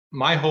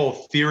my whole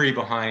theory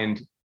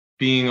behind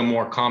being a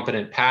more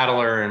competent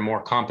paddler and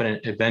more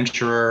competent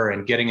adventurer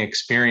and getting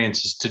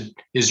experience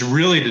is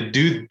really to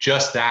do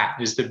just that,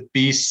 is to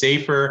be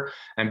safer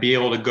and be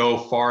able to go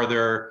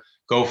farther,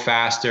 go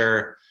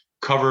faster,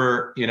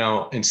 cover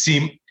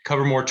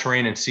more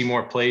terrain and see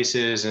more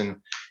places and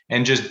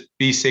just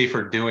be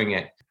safer doing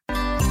it.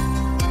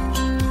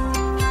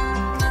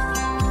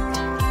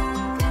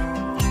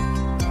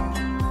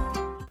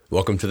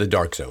 Welcome to the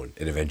Dark Zone,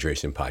 an adventure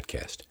racing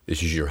podcast.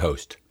 This is your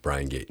host,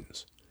 Brian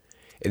Gatens.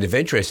 In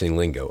adventure racing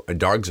lingo, a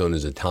dark zone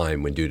is a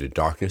time when, due to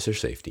darkness or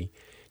safety,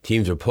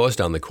 teams are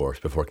paused on the course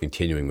before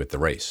continuing with the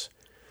race.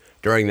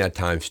 During that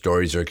time,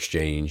 stories are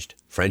exchanged,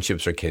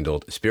 friendships are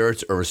kindled,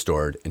 spirits are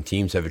restored, and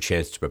teams have a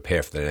chance to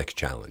prepare for the next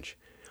challenge.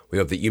 We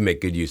hope that you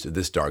make good use of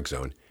this dark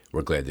zone.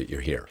 We're glad that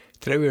you're here.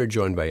 Today we are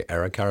joined by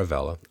Eric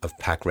Caravella of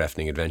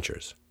Packrafting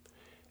Adventures.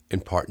 In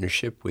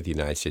partnership with the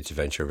United States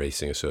Adventure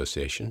Racing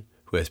Association,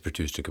 who has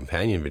produced a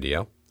companion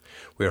video,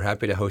 we are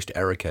happy to host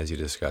Eric as he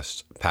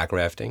discusses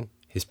packrafting,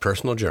 his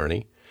personal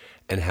journey,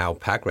 and how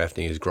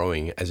packrafting is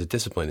growing as a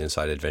discipline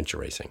inside adventure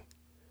racing.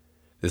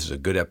 This is a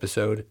good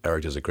episode.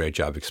 Eric does a great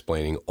job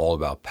explaining all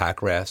about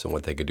pack rafts and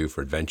what they can do for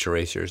adventure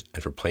racers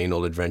and for plain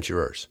old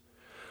adventurers.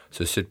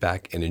 So sit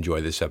back and enjoy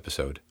this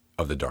episode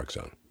of The Dark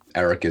Zone.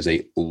 Eric is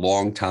a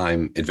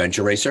longtime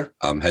adventure racer,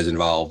 has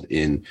involved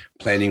in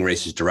planning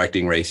races,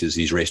 directing races.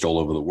 He's raced all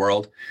over the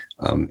world.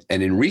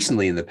 And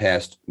recently, in the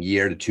past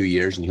year to 2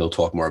 years, and he'll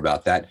talk more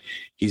about that,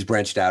 he's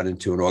branched out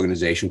into an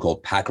organization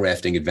called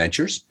Packrafting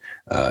Adventures,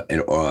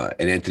 an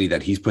entity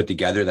that he's put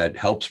together that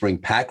helps bring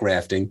pack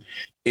rafting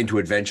into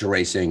adventure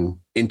racing,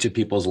 into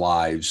people's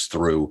lives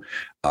through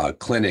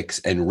clinics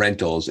and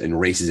rentals and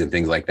races and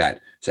things like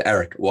that. So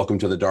Eric, welcome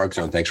to the Dark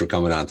Zone. Thanks for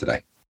coming on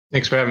today.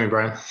 Thanks for having me,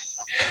 Brian.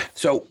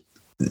 So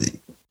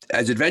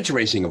as adventure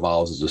racing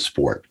evolves as a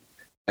sport,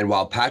 and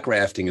while pack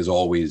rafting has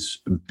always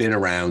been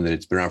around and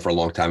it's been around for a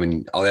long time,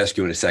 and I'll ask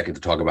you in a second to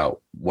talk about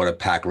what a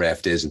pack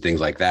raft is and things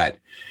like that,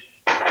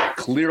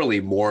 clearly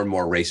more and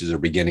more races are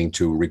beginning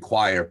to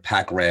require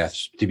pack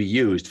rafts to be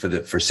used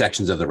for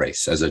sections of the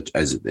race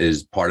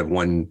as part of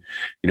one,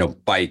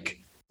 bike,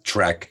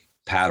 trek,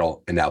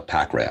 paddle, and now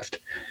pack raft.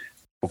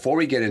 Before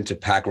we get into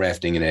pack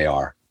rafting and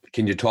AR,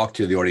 can you talk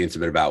to the audience a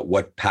bit about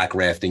what pack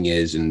rafting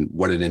is and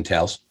what it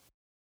entails?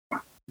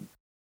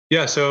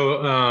 Yeah,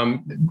 so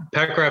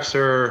pack rafts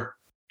are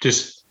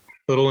just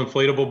little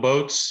inflatable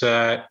boats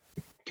that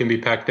can be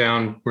packed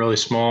down really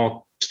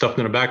small, stuffed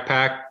in a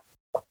backpack,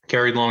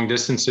 carried long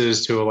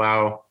distances to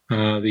allow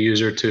the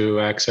user to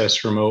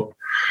access remote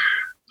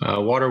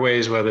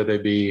waterways, whether they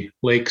be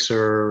lakes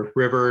or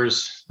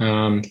rivers.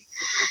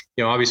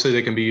 Obviously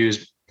they can be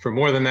used for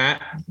more than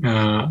that.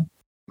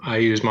 I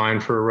use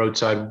mine for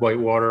roadside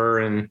whitewater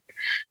and,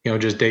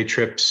 just day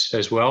trips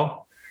as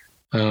well.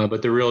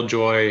 But the real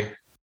joy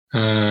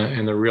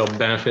and the real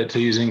benefit to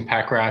using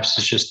pack rafts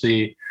is just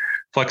the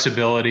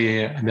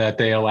flexibility that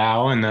they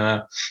allow and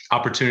the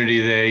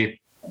opportunity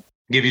they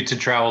give you to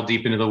travel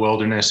deep into the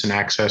wilderness and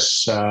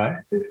access,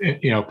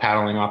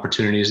 paddling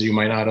opportunities that you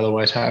might not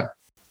otherwise have.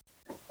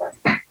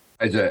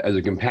 As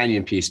a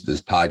companion piece to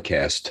this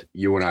podcast,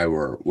 you and I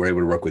were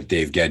able to work with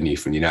Dave Gedney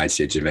from the United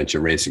States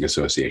Adventure Racing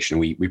Association.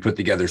 We put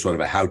together sort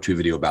of a how-to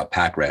video about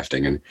pack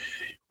rafting, and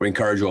we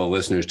encourage all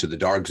listeners to the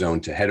Dark Zone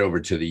to head over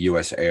to the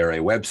USARA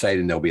website,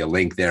 and there'll be a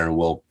link there, and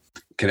we'll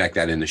connect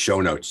that in the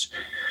show notes.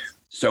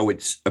 So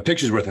it's a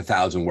picture's worth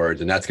 1,000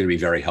 words, and that's going to be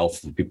very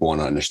helpful if people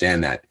want to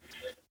understand that.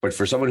 But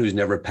for someone who's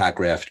never pack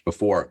rafted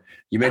before,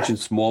 you mentioned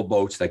small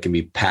boats that can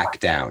be packed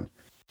down.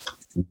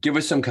 Give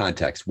us some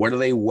context. What do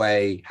they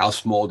weigh? How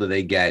small do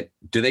they get?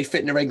 Do they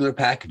fit in a regular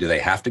pack? Do they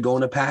have to go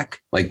in a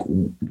pack?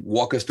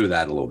 Walk us through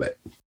that a little bit.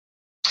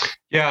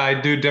 Yeah, I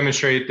do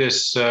demonstrate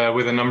this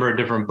with a number of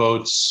different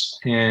boats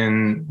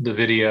in the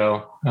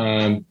video.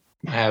 I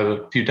have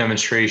a few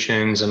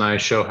demonstrations and I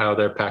show how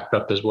they're packed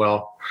up as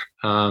well.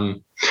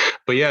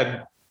 But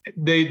yeah,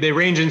 they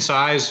range in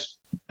size.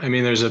 I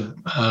mean, there's a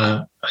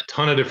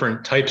ton of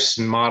different types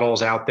and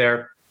models out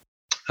there,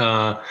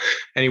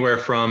 anywhere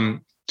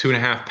from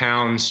 2.5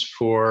 pounds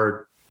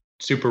for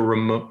super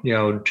remote,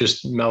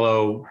 just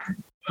mellow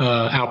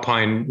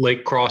alpine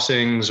lake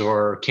crossings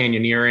or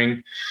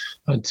canyoneering,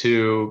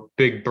 to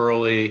big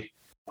burly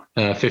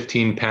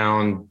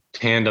 15-pound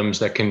tandems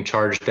that can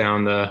charge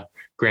down the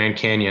Grand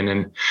Canyon.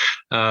 And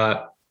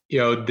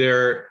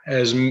there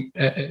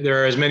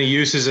are as many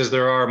uses as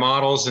there are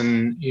models,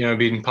 and it'd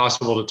be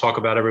impossible to talk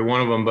about every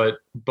one of them. But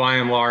by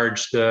and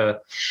large, the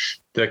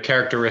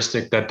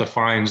characteristic that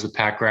defines the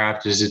pack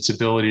raft is its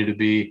ability to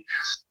be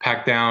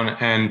packed down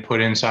and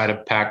put inside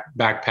a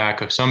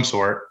backpack of some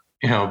sort.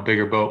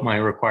 Bigger boat might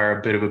require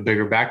a bit of a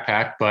bigger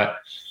backpack, but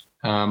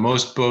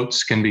most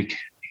boats can be,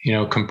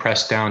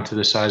 compressed down to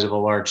the size of a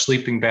large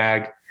sleeping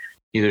bag,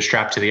 either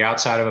strapped to the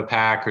outside of a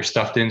pack or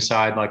stuffed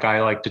inside like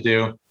I like to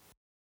do.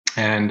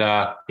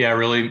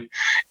 Really,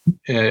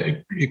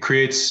 it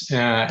creates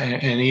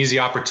an easy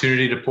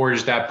opportunity to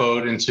portage that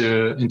boat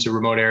into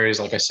remote areas.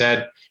 Like I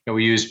said,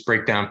 we use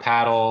breakdown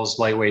paddles,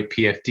 lightweight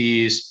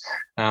PFDs,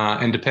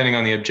 and depending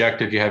on the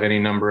objective, you have any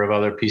number of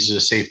other pieces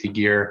of safety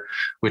gear,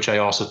 which I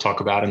also talk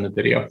about in the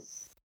video.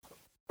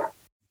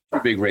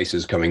 Big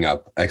races coming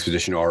up.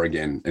 Expedition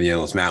Oregon and the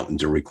Endless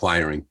Mountains are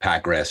requiring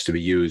pack rafts to be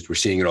used. We're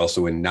seeing it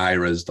also in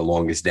NYRA's The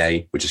Longest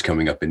Day, which is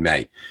coming up in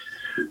May.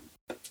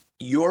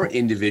 Your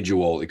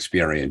individual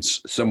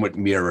experience somewhat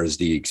mirrors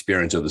the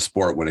experience of the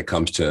sport when it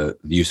comes to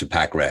the use of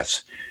pack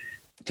rafts.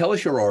 Tell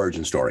us your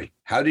origin story.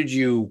 How did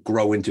you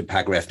grow into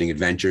pack rafting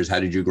adventures? How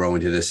did you grow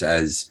into this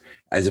as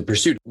a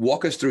pursuit?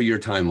 Walk us through your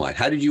timeline.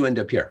 How did you end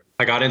up here?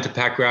 I got into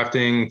pack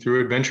rafting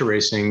through adventure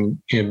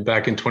racing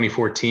back in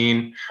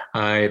 2014.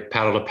 I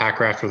paddled a pack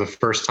raft for the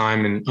first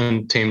time in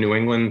Untamed New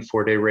England,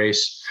 4-day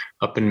race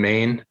up in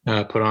Maine,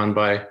 put on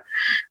by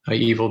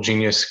evil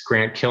genius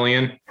Grant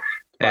Killian.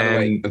 By the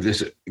way,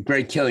 this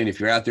Grant Killian, if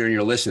you're out there and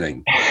you're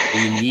listening,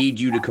 we need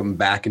you to come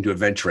back into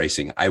adventure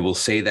racing. I will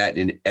say that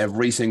in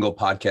every single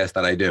podcast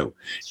that I do.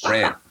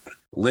 Grant,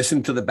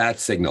 listen to the bat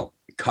signal.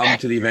 Come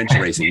to the adventure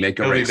racing. Make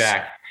a race. Be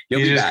back.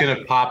 He's just going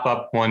to pop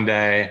up one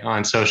day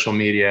on social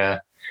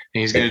media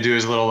and he's going to do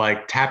his little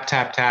like tap,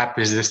 tap, tap.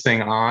 Is this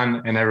thing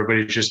on? And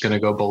everybody's just going to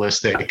go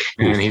ballistic.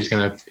 And he's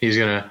going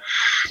to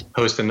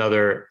host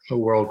another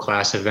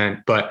world-class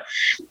event. But,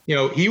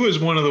 he was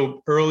one of the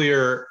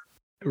earlier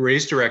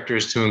race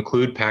directors to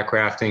include pack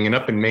rafting, and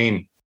up in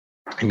Maine,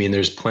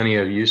 there's plenty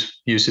of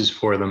uses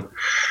for them.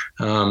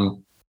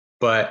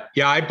 But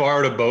yeah, I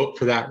borrowed a boat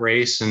for that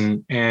race,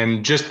 and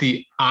just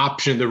the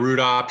route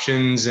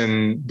options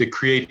and the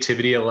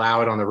creativity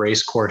allowed on the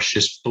race course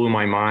just blew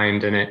my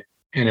mind. And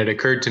it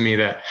occurred to me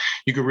that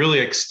you could really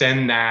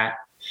extend that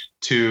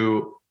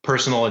to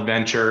personal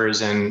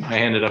adventures. And I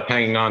ended up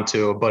hanging on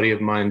to a buddy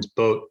of mine's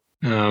boat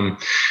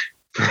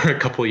for a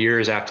couple of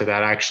years after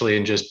that, actually,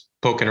 and just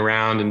poking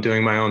around and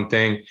doing my own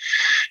thing.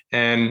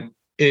 And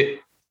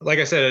like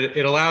I said,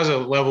 it allows a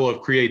level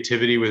of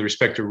creativity with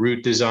respect to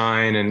route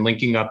design and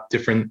linking up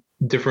different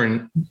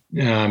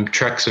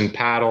treks and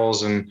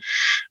paddles, and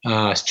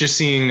just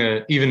seeing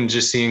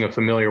a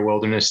familiar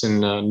wilderness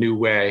in a new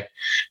way,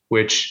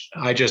 which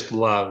I just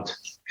loved.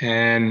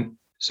 And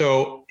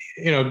so,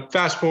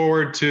 fast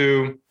forward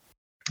to,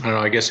 I don't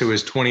know, I guess it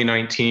was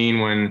 2019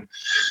 when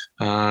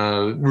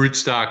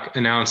Rootstock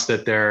announced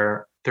that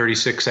their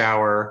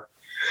 36-hour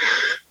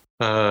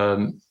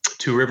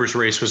Two Rivers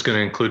race was going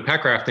to include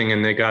pack rafting,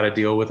 and they got a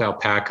deal with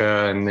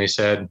Alpaca, and they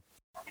said,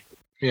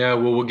 yeah,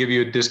 well, we'll give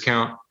you a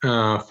discount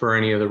for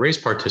any of the race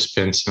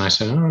participants. And I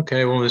said, oh,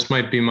 okay, well, this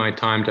might be my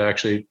time to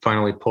actually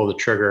finally pull the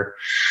trigger.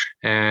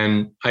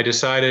 And I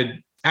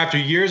decided, after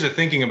years of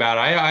thinking about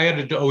it, I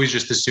had always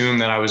just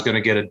assumed that I was going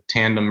to get a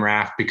tandem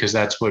raft because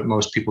that's what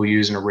most people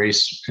use in a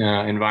race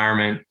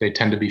environment. They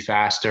tend to be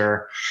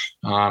faster.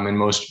 And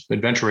most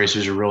adventure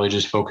racers are really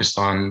just focused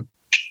on,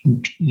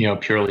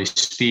 purely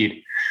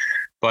speed.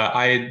 But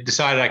I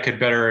decided I could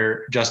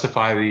better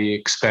justify the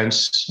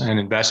expense and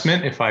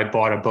investment if I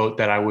bought a boat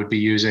that I would be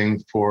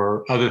using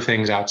for other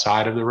things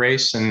outside of the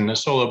race. And a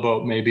solo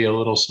boat may be a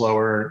little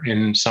slower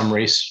in some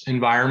race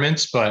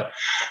environments, but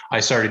I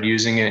started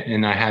using it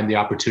and I had the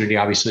opportunity,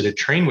 obviously, to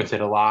train with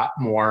it a lot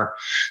more,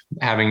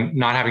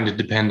 not having to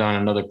depend on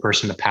another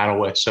person to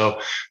paddle with.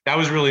 So that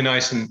was really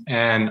nice.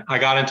 And I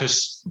got into,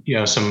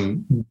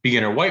 some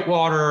beginner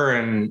whitewater,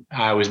 and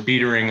I was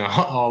beatering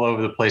all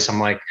over the place.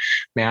 I'm like,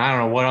 man, I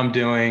don't know what I'm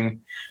doing.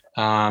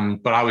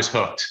 But I was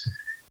hooked,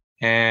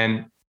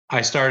 and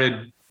I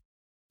started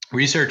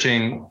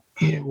researching,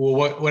 well,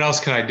 what else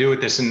can I do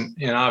with this? And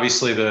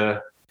obviously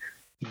the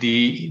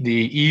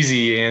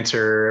easy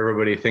answer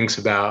everybody thinks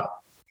about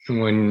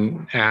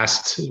when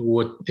asked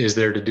what is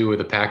there to do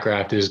with a pack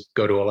raft is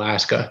go to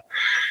Alaska.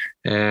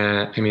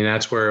 And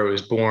that's where it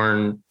was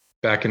born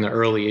back in the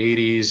early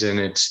 80s, and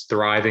it's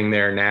thriving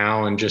there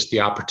now. And just the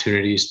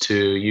opportunities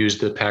to use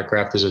the pack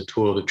raft as a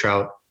tool to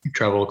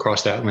travel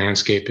across that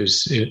landscape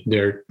there's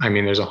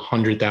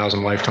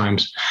 100,000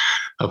 lifetimes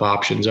of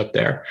options up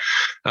there.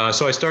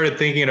 So I started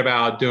thinking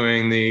about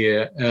doing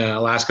the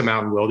Alaska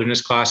Mountain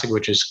Wilderness Classic,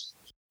 which is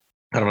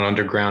kind of an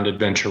underground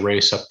adventure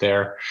race up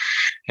there.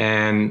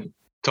 And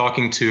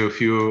talking to a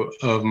few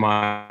of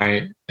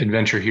my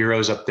adventure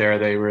heroes up there,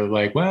 they were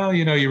like, well,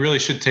 you really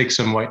should take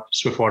some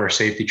swiftwater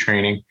safety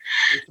training.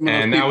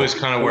 And that was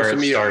kind of where it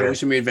started. Who's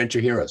some of your adventure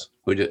heroes?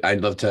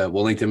 I'd love to,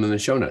 we'll link them in the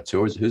show notes.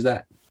 Who's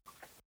that?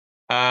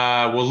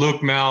 Well,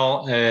 Luke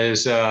Mel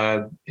is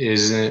an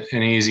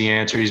easy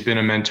answer. He's been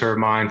a mentor of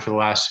mine for the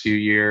last few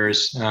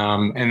years.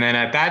 And then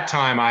at that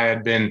time, I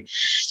had been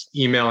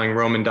emailing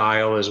Roman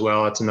Dial as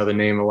well. It's another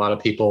name a lot of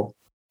people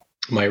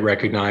might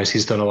recognize.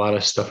 He's done a lot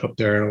of stuff up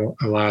there in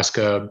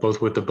Alaska,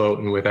 both with the boat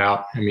and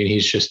without. I mean,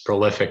 he's just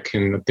prolific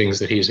in the things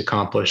that he's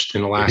accomplished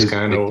in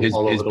Alaska and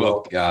all over the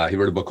book, world. he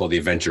wrote a book called The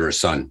Adventurer's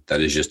Son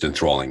that is just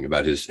enthralling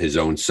about his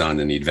own son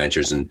and the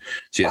adventures. And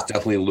so yes,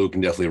 definitely Luke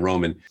and definitely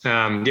Roman.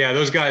 Yeah,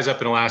 those guys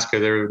up in Alaska,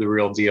 they're the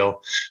real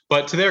deal.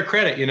 But to their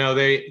credit,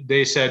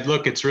 they said,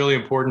 look, it's really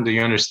important that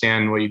you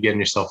understand what you're getting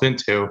yourself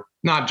into,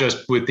 not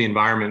just with the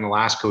environment in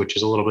Alaska, which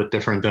is a little bit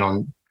different than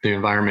on the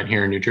environment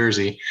here in New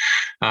Jersey,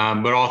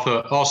 but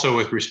also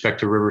with respect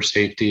to river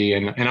safety.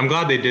 And I'm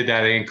glad they did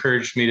that. They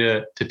encouraged me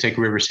to take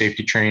river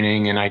safety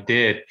training, and I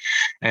did.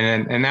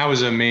 And that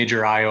was a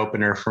major eye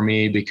opener for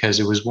me, because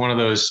it was one of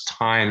those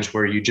times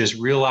where you just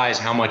realize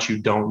how much you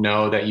don't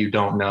know that you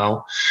don't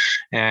know.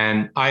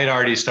 And I had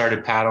already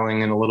started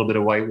paddling in a little bit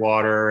of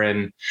whitewater,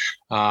 and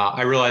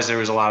I realized there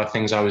was a lot of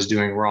things I was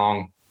doing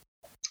wrong.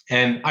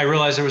 And I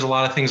realized there was a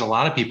lot of things a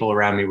lot of people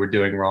around me were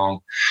doing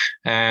wrong.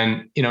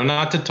 And,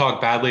 not to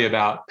talk badly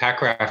about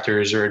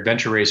packrafters or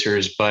adventure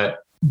racers,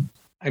 but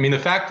I mean, the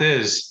fact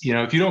is,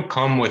 if you don't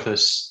come with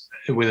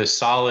a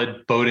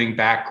solid boating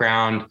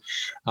background,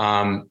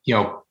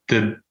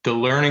 the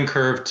learning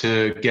curve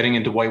to getting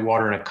into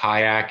whitewater in a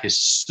kayak is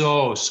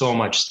so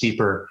much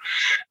steeper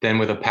than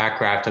with a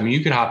packraft. I mean,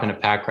 you could hop in a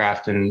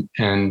packraft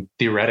and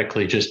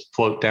theoretically just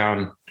float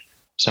down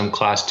some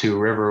class 2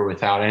 river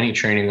without any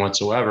training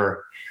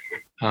whatsoever.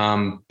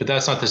 But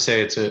that's not to say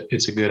it's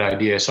a good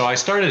idea. So I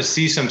started to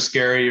see some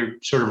scary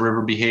sort of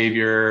river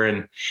behavior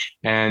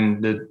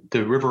and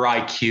the river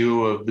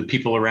IQ of the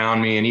people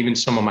around me, and even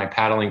some of my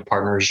paddling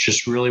partners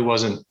just really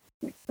wasn't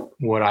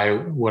what I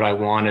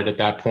wanted at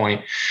that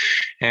point.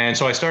 And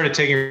so I started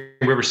taking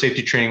river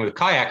safety training with a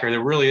kayaker.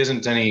 There really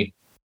isn't any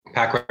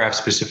packraft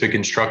specific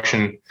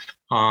instruction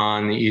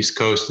on the East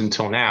Coast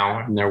until now,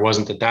 and there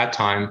wasn't at that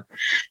time.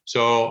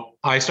 So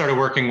I started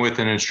working with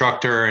an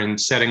instructor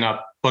and setting up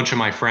a bunch of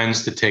my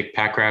friends to take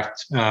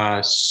packraft.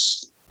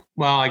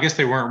 Well, I guess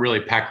they weren't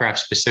really packraft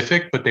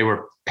specific, but they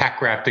were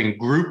packrafting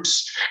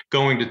groups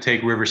going to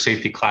take river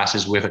safety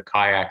classes with a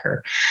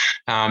kayaker.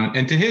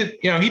 And to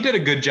he did a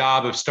good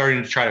job of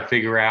starting to try to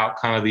figure out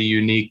kind of the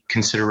unique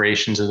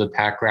considerations of the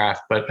packraft.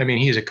 But I mean,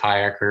 he's a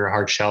kayaker, a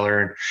hard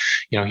sheller,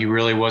 and he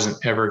really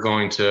wasn't ever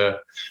going to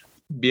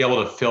be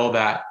able to fill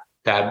that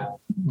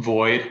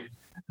void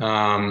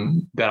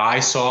that I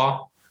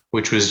saw,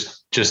 which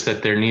was just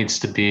that there needs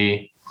to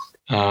be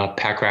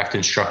packraft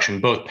instruction,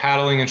 both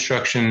paddling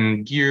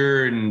instruction,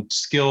 gear and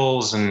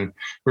skills and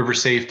river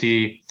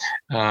safety,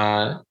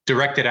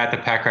 directed at the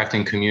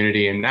packrafting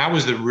community. And that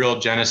was the real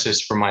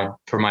genesis for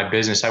my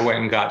business. I went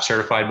and got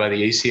certified by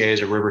the ACA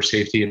as a river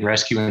safety and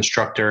rescue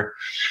instructor.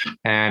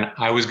 And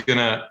I was going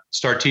to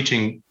start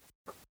teaching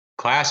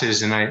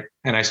classes. And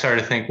I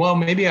started to think, well,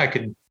 maybe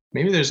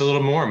there's a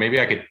little more. Maybe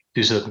I could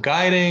do some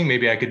guiding.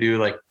 Maybe I could do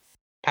like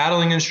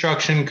paddling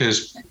instruction,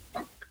 because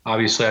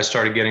obviously I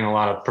started getting a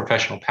lot of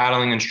professional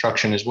paddling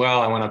instruction as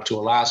well. I went up to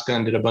Alaska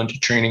and did a bunch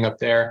of training up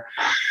there.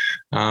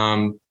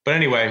 But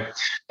anyway,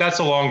 that's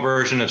a long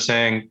version of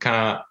saying kind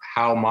of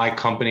how my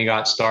company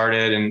got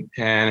started.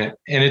 And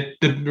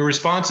the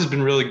response has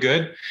been really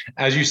good.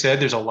 As you said,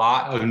 there's a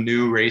lot of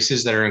new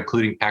races that are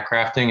including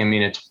packrafting. I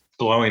mean, it's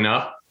blowing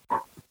up,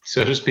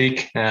 so to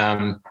speak,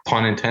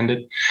 pun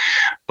intended.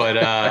 But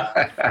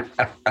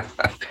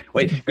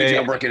wait,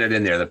 I'm working it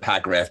in there. The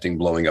packrafting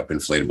blowing up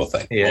inflatable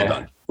thing.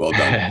 Yeah. Well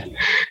done.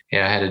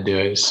 Yeah, I had to do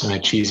it. It's my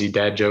cheesy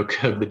dad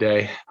joke of the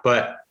day.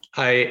 But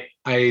I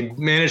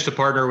managed to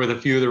partner with a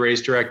few of the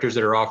race directors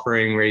that are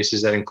offering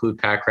races that include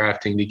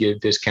packrafting to give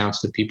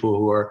discounts to people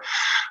who are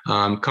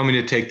coming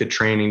to take the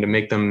training, to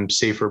make them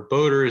safer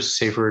boaters,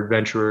 safer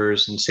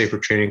adventurers, and safer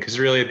training. Because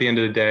really, at the end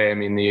of the day, I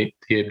mean, the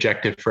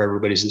objective for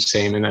everybody's the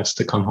same, and that's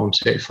to come home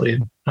safely.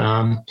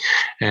 And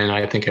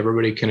I think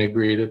everybody can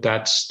agree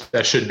that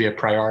should be a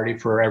priority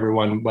for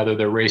everyone, whether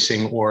they're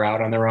racing or out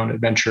on their own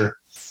adventure.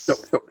 So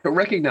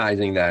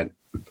recognizing that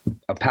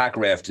a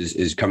packraft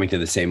is coming to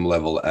the same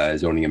level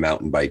as owning a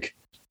mountain bike,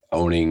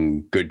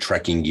 owning good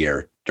trekking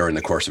gear during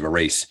the course of a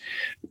race.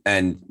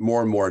 And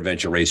more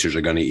adventure racers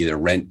are going to either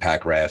rent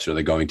packrafts or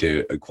they're going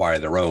to acquire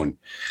their own.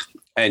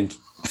 And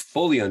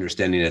fully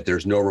understanding that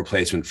there's no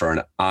replacement for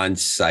an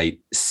on-site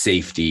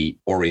safety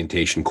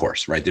orientation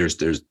course, right?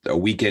 There's a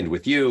weekend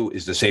with you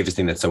is the safest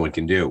thing that someone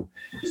can do.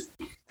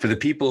 For the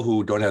people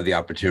who don't have the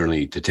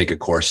opportunity to take a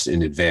course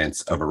in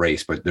advance of a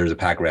race, but there's a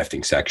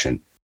packrafting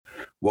section,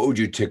 what would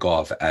you tick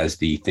off as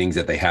the things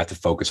that they have to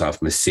focus on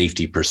from a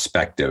safety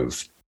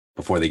perspective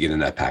before they get in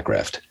that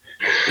packraft?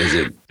 Is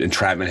it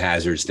entrapment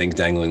hazards, things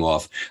dangling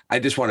off? I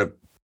just want to,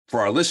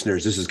 for our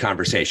listeners, this is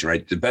conversation,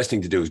 right? The best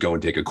thing to do is go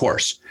and take a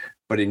course.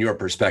 But in your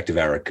perspective,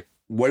 Eric,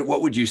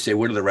 what would you say?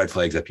 What are the red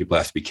flags that people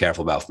have to be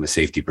careful about from a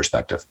safety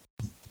perspective?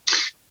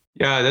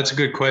 Yeah, that's a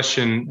good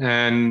question.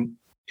 And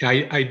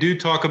I do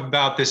talk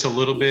about this a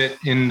little bit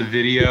in the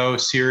video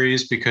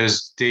series,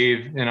 because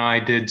Dave and I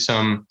did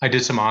some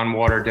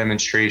on-water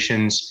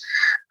demonstrations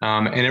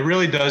And it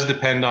really does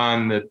depend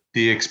on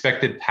the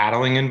expected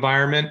paddling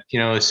environment.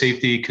 The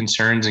safety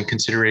concerns and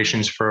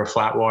considerations for a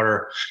flat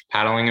water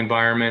paddling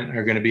environment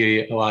are going to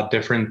be a lot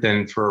different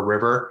than for a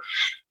river.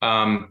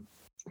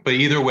 But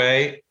either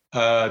way,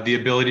 the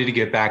ability to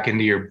get back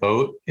into your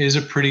boat is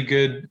a pretty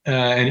good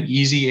and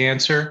easy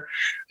answer.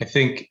 I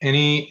think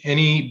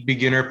any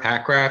beginner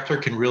pack rafter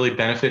can really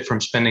benefit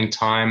from spending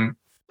time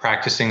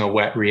practicing a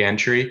wet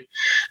reentry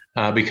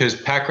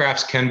because pack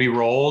rafts can be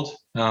rolled.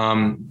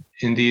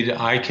 Indeed,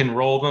 I can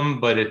roll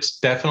them, but it's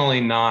definitely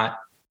not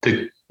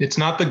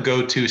the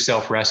go-to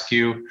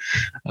self-rescue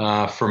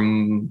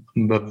from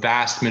the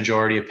vast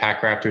majority of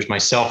pack rafters,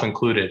 myself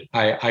included.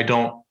 I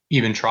don't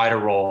even try to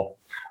roll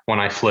when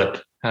I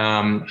flip.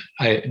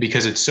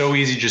 Because it's so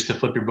easy just to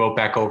flip your boat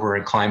back over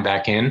and climb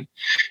back in.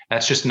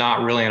 That's just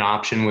not really an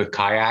option with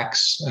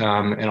kayaks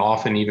and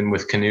often even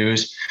with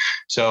canoes.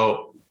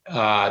 So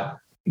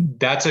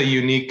that's a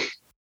unique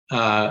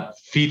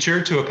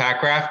feature to a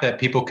pack raft that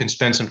people can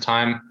spend some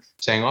time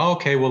saying, oh,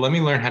 okay, well, let me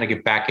learn how to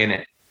get back in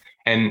it.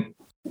 And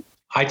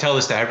I tell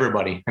this to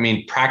everybody. I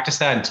mean, practice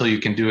that until you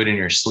can do it in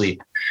your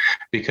sleep,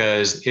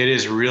 because it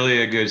is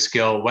really a good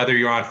skill, whether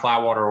you're on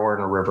flat water or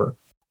in a river.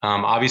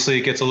 Obviously,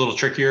 it gets a little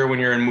trickier when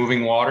you're in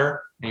moving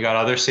water. You got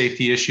other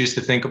safety issues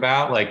to think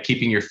about, like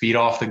keeping your feet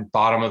off the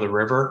bottom of the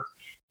river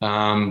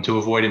to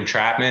avoid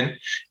entrapment,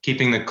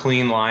 keeping the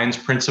clean lines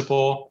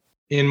principle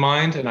in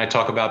mind. And I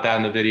talk about that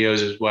in the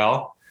videos as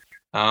well.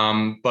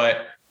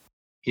 But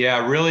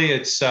yeah, really,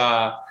 it's,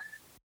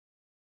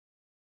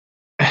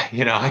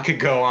 I could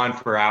go on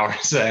for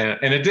hours and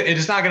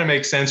it's not going to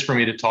make sense for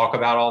me to talk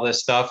about all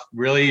this stuff.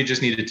 Really, you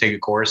just need to take a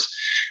course.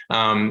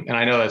 And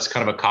I know that's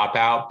kind of a cop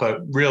out,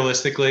 but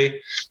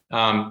realistically,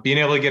 being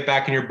able to get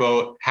back in your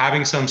boat,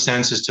 having some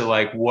sense as to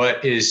like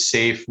what is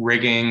safe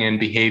rigging and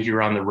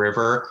behavior on the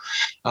river,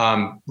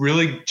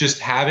 really just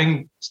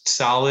having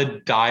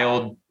solid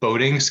dialed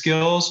boating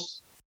skills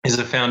is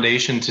a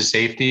foundation to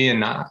safety.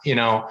 And,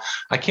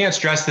 I can't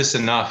stress this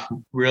enough,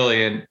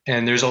 really.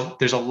 And there's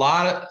a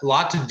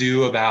lot to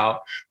do about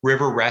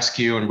river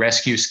rescue and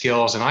rescue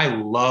skills. And I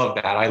love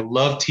that. I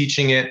love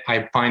teaching it.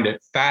 I find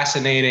it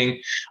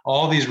fascinating.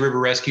 All these river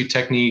rescue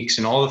techniques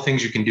and all the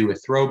things you can do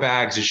with throw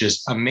bags is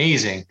just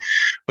amazing.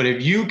 But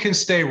if you can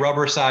stay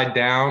rubber side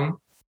down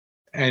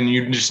and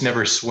you just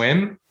never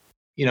swim,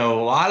 a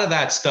lot of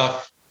that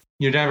stuff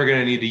you're never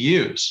going to need to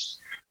use.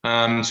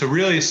 So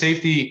really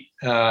safety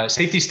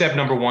step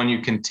number one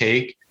you can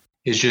take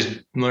is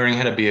just learning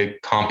how to be a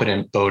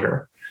competent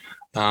boater.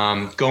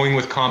 Going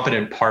with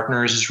competent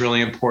partners is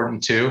really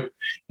important too.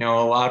 A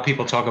lot of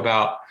people talk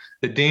about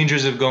the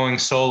dangers of going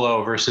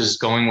solo versus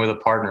going with a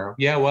partner.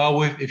 Yeah,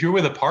 well, if you're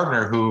with a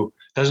partner who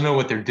doesn't know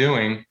what they're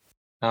doing,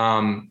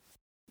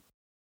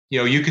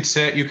 you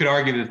could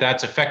argue that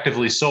that's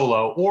effectively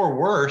solo, or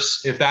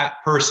worse, if that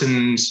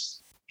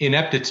person's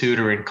ineptitude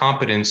or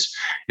incompetence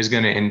is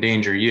going to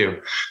endanger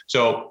you.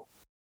 So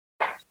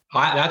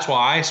that's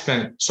why I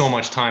spent so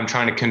much time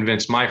trying to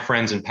convince my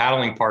friends and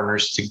paddling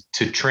partners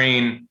to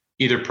train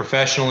either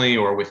professionally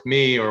or with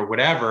me or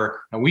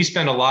whatever. And we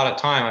spend a lot of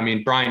time. I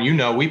mean, Brian,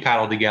 we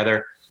paddle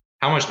together.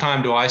 How much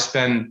time do I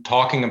spend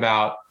talking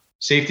about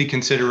safety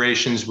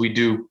considerations? We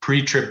do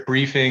pre-trip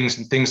briefings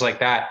and things like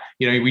that.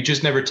 We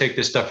just never take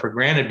this stuff for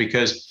granted,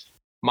 because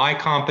my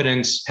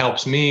competence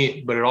helps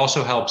me, but it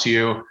also helps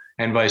you,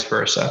 and vice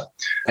versa.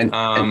 And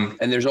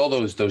there's all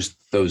those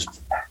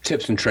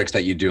tips and tricks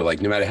that you do,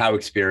 like no matter how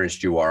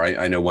experienced you are.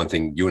 I know one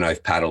thing, you and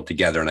I've paddled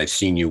together and I've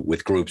seen you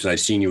with groups and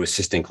I've seen you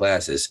assisting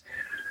classes.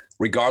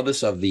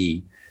 Regardless of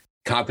the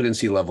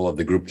competency level of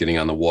the group getting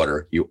on the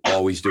water, you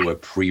always do a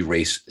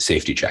pre-race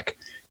safety check.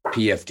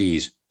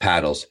 PFDs,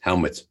 paddles,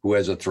 helmets, who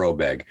has a throw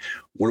bag?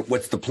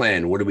 What's the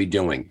plan? What are we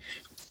doing?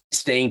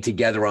 Staying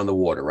together on the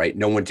water, right?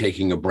 No one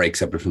taking a break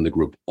separate from the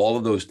group. All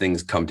of those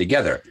things come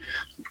together.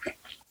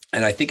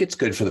 And I think it's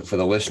good for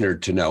the listener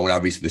to know, and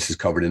obviously this is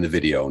covered in the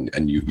video,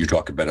 and you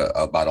talk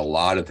about a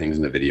lot of things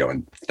in the video.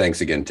 And thanks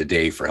again to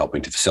Dave for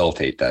helping to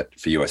facilitate that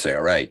for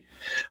USARA.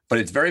 But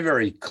it's very,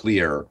 very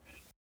clear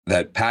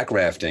that pack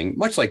rafting,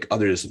 much like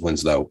other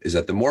disciplines though, is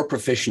that the more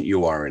proficient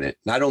you are in it,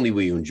 not only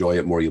will you enjoy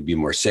it more, you'll be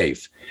more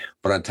safe,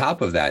 but on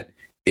top of that,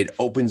 it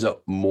opens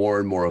up more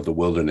and more of the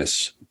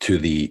wilderness to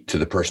the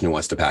person who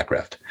wants to pack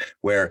raft,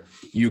 where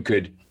you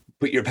could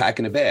put your pack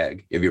in a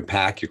bag. You have your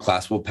pack, your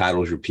collapsible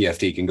paddles, your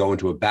PFD can go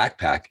into a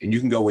backpack, and you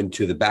can go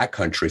into the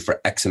backcountry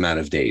for X amount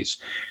of days.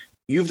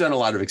 You've done a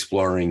lot of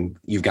exploring.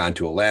 You've gone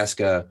to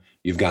Alaska.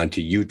 You've gone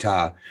to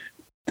Utah.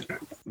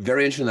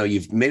 Very interesting, though,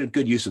 you've made a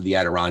good use of the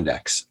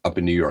Adirondacks up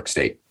in New York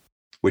State,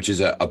 which is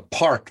a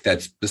park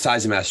that's the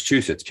size of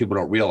Massachusetts. People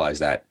don't realize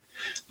that.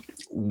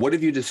 What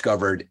have you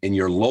discovered in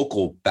your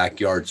local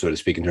backyard, so to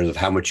speak, in terms of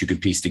how much you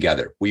could piece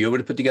together? Were you able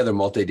to put together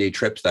multi-day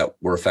trips that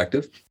were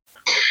effective?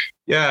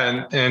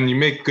 Yeah, and you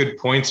make good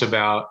points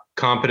about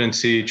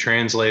competency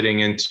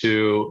translating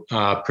into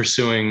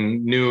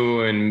pursuing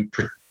new and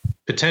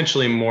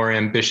potentially more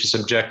ambitious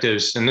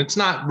objectives. And it's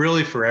not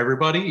really for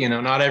everybody.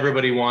 Not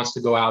everybody wants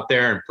to go out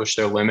there and push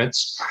their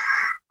limits.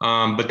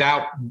 But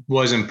that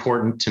was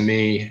important to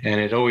me,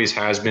 and it always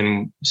has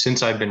been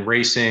since I've been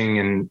racing.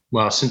 And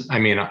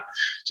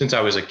since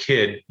I was a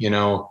kid,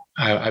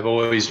 I've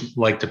always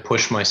liked to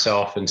push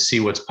myself and see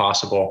what's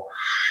possible.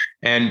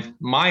 And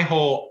my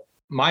whole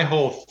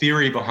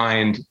theory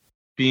behind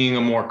being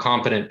a more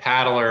competent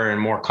paddler and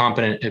more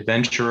competent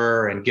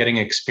adventurer and getting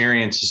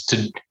experience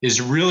is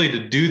really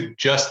to do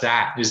just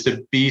that, is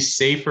to be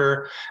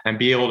safer and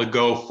be able to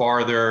go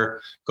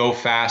farther, go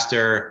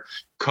faster,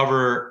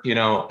 cover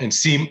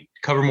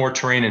more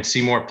terrain and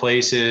see more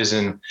places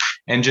and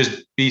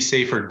just be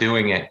safer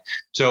doing it.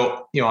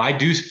 So, I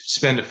do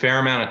spend a fair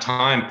amount of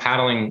time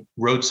paddling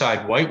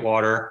roadside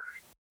whitewater,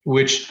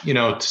 which,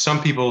 to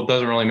some people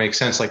doesn't really make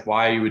sense, like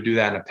why you would do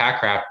that in a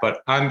pack raft,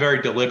 but I'm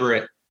very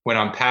deliberate when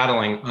I'm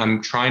paddling.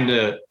 I'm trying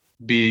to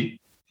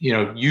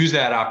use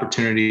that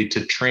opportunity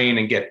to train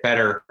and get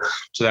better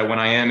so that when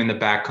I am in the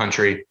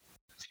backcountry,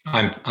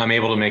 I'm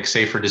able to make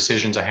safer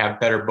decisions. I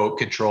have better boat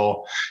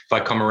control. If I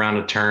come around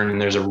a turn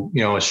and there's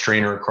a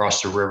strainer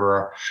across the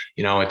river,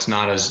 it's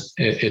not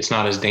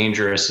as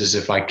dangerous as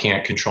if I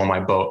can't control my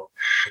boat.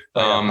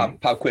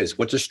 Pop quiz.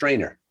 What's a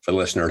strainer for the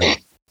listener?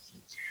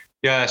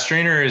 Yeah, a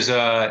strainer is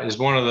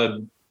one of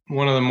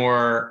the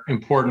more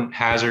important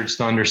hazards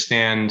to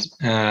understand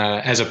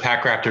as a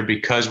pack rafter,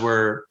 because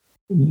we're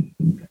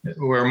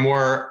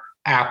more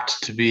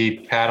apt to be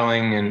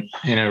paddling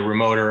in a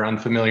remote or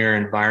unfamiliar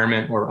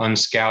environment or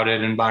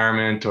unscouted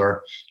environment,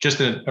 or just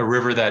a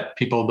river that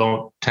people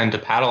don't tend to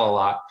paddle a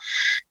lot.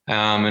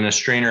 And a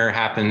strainer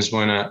happens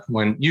when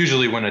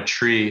a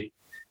tree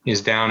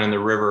is down in the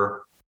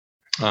river,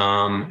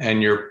 and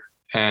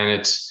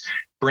its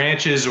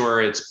branches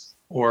or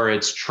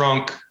its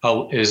trunk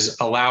is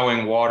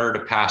allowing water to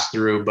pass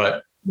through,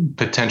 but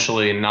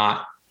potentially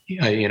not,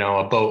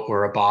 a boat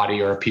or a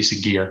body or a piece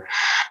of gear.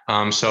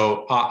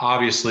 So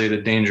obviously the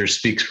danger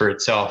speaks for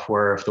itself,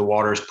 where if the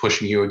water is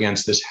pushing you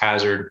against this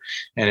hazard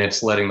and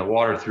it's letting the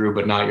water through,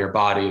 but not your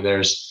body,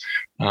 there's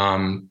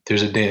an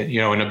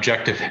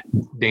objective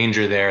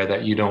danger there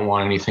that you don't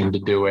want anything to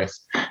do with.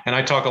 And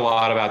I talk a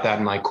lot about that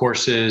in my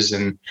courses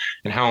and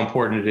how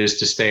important it is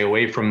to stay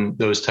away from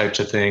those types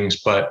of things.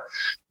 But,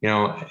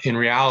 in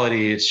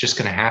reality, it's just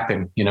going to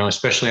happen,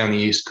 especially on the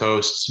East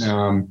Coast,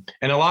 and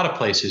a lot of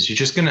places. You're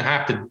just going to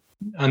have to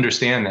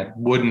understand that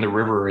wood in the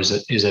river is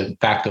a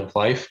fact of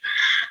life.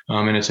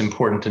 And it's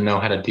important to know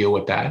how to deal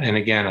with that. And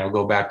again, I'll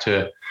go back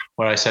to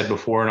what I said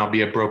before, and I'll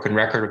be a broken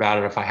record about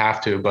it if I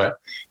have to, but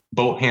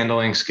boat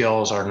handling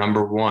skills are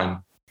number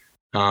one.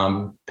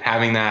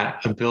 Having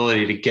that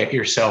ability to get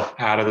yourself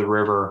out of the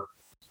river,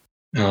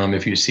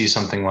 if you see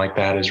something like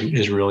that,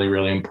 is really,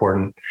 really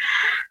important.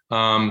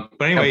 But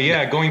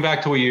anyway, going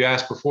back to what you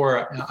asked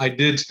before, I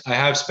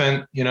have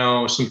spent,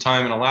 some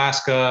time in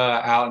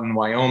Alaska, out in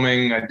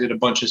Wyoming. I did a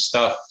bunch of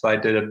stuff. I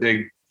did a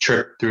big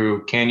trip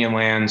through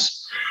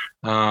Canyonlands.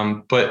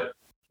 But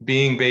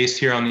being based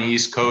here on the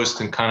East Coast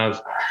and kind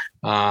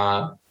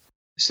of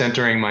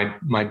centering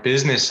my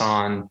business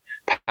on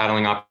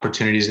paddling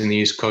opportunities in the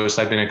East Coast,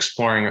 I've been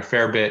exploring a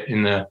fair bit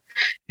in the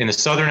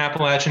Southern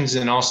Appalachians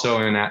and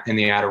also in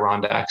the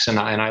Adirondacks. And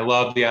I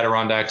love the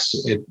Adirondacks.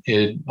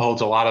 It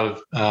holds a lot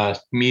of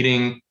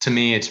meaning to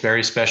me. It's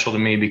very special to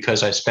me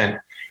because I spent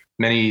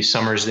many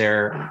summers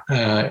there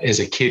as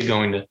a kid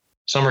going to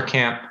summer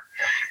camp.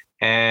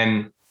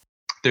 And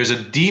there's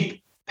a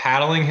deep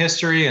paddling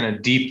history and a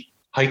deep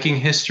hiking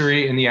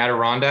history in the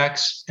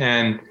Adirondacks.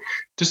 And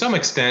to some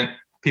extent,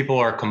 people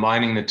are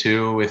combining the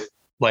two with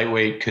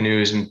lightweight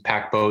canoes and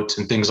pack boats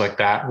and things like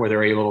that, where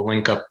they're able to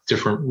link up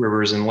different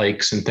rivers and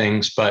lakes and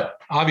things. But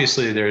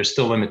obviously there's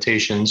still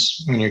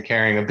limitations when you're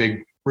carrying a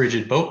big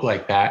rigid boat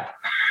like that.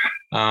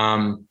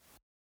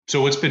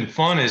 So what's been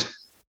fun is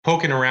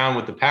poking around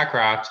with the pack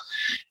raft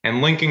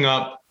and linking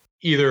up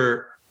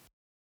either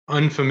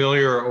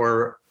unfamiliar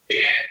or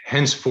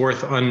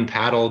henceforth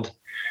unpaddled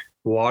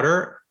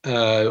water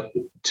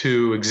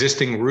to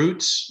existing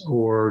routes,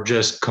 or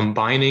just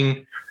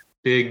combining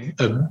big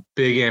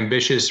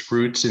ambitious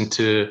routes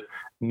into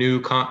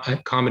new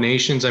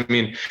combinations. I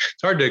mean,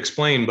 it's hard to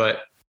explain,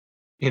 but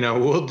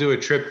we'll do a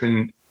trip,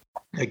 and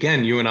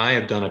again, you and I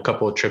have done a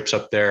couple of trips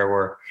up there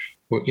where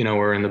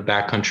we're in the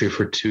backcountry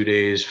for 2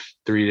 days,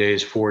 3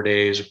 days, 4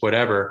 days,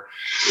 whatever.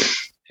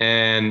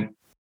 And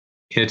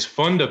it's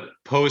fun to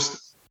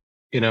post,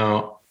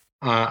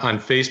 on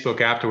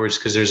Facebook afterwards,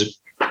 because there's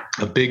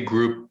a big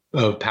group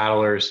of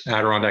paddlers,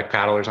 Adirondack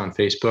paddlers on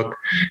Facebook.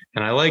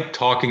 And I like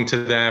talking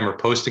to them or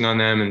posting on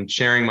them and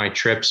sharing my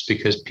trips,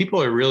 because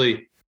people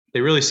really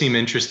seem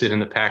interested in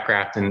the pack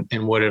raft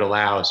and what it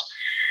allows.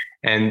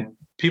 And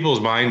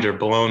people's minds are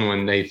blown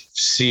when they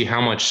see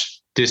how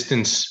much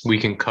distance we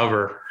can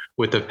cover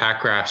with the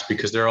pack rafts,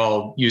 because they're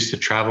all used to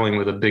traveling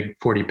with a big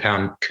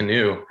 40-pound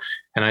canoe.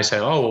 And I say,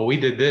 oh, well, we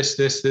did this,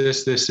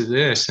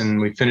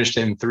 and we finished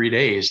it in 3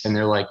 days. And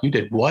they're like, you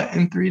did what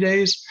in 3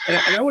 days?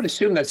 And I would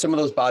assume that some of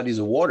those bodies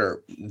of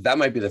water, that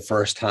might be the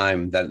first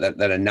time that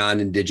a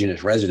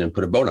non-Indigenous resident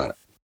put a boat on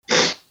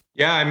it.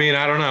 Yeah, I mean,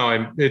 I don't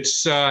know.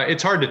 It's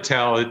hard to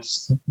tell.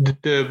 It's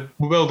the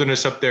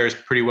wilderness up there is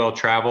pretty well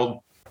traveled.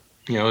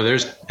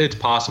 it's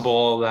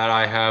possible that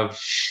I have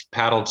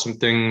paddled some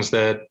things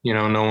that,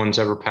 no one's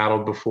ever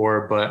paddled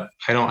before, but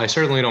I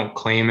certainly don't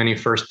claim any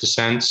first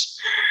descents.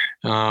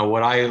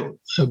 What I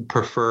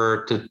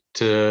prefer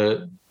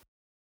to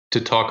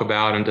talk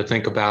about and to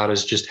think about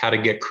is just how to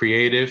get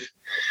creative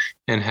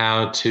and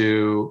how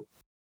to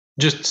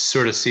just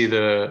sort of see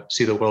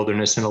the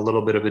wilderness in a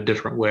little bit of a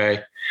different way.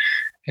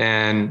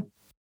 And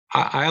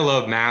I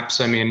love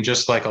maps. I mean,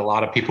 just like a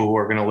lot of people who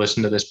are going to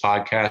listen to this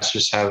podcast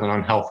just have an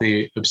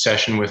unhealthy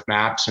obsession with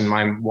maps. And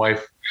my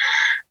wife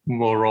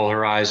will roll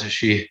her eyes if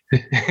she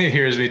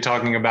hears me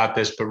talking about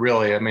this. But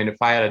really, I mean, if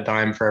I had a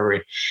dime for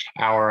every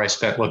hour I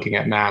spent looking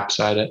at maps,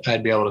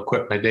 I'd be able to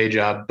quit my day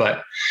job.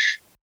 But,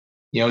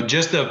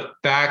 just the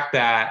fact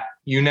that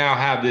you now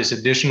have this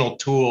additional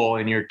tool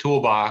in your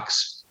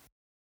toolbox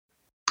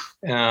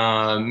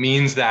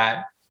means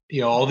that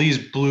all these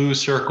blue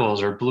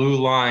circles or blue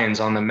lines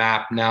on the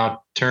map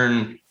now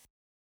turn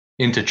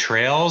into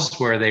trails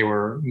where they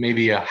were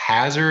maybe a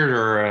hazard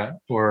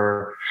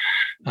or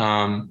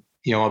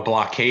a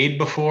blockade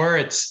before.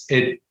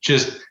 It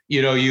just,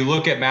 you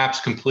look at maps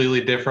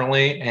completely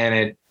differently, and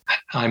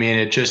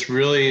it just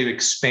really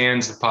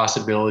expands the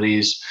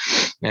possibilities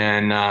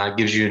and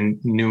gives you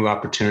new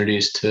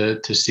opportunities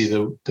to see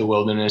the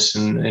wilderness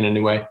in a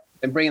new way.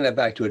 And bringing that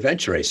back to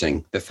adventure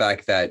racing, the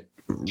fact that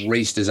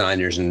race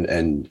designers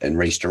and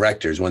race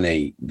directors, when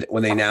they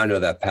now know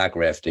that pack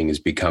rafting is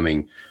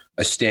becoming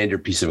a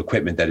standard piece of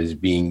equipment that is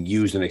being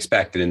used and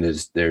expected, and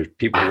there's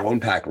people who own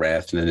pack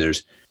rafts, and then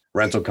there's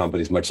rental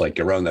companies much like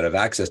your own that have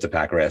access to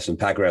pack rafts, and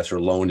pack rafts are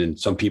loaned, and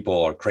some people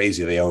are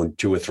crazy, they own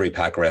 2 or 3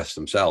 pack rafts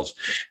themselves,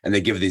 and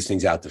they give these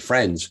things out to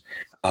friends.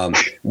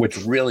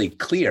 What's really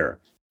clear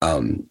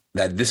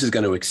that this is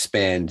going to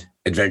expand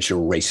adventure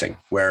racing,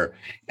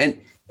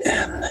 and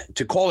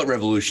to call it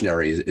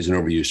revolutionary is an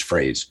overused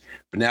phrase,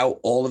 but now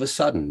all of a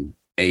sudden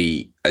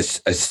a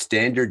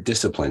standard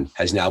discipline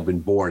has now been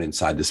born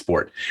inside the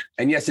sport.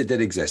 And yes, it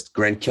did exist.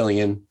 Grant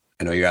Killian,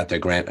 I know you're out there,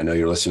 Grant. I know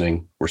you're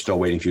listening. We're still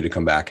waiting for you to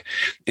come back.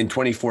 In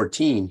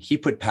 2014, he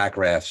put pack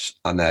rafts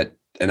on that.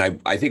 And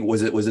I think,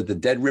 was it the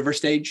Dead River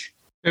stage?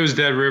 It was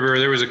Dead River.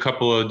 There was a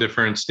couple of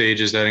different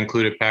stages that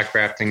included pack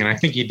rafting, and I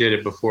think he did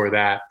it before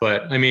that.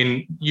 But I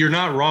mean, you're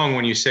not wrong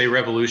when you say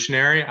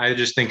revolutionary. I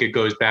just think it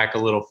goes back a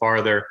little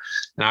farther.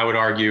 And I would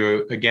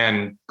argue,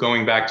 again,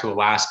 going back to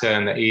Alaska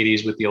in the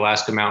 80s with the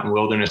Alaska Mountain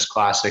Wilderness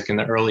Classic in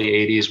the early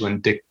 80s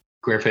when Dick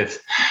Griffith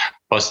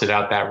busted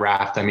out that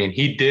raft. I mean,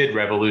 he did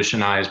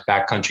revolutionize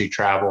backcountry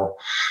travel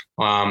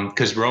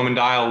because Roman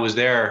Dial was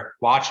there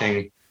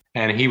watching,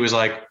 and he was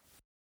like,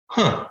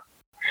 huh.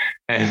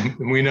 And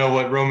we know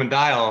what Roman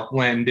Dial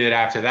went and did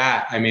after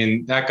that. I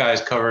mean, that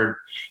guy's covered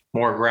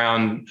more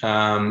ground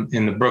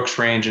in the Brooks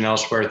Range and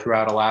elsewhere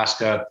throughout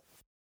Alaska,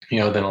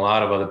 than a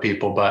lot of other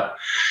people. But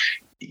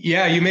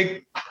yeah,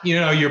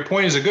 your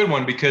point is a good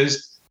one,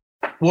 because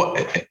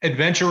what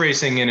adventure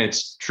racing in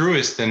its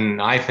truest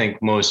and I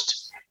think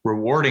most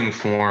rewarding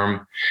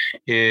form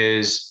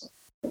is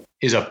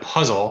a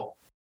puzzle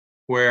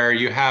where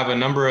you have a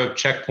number of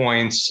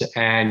checkpoints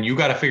and you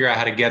got to figure out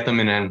how to get them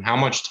in how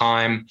much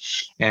time,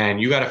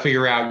 and you got to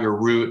figure out your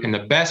route. And the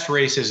best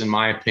races, in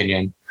my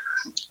opinion,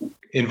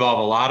 involve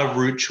a lot of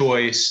route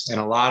choice and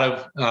a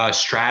lot of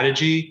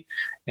strategy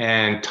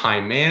and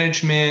time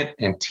management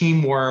and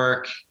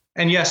teamwork,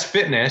 and yes,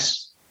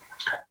 fitness.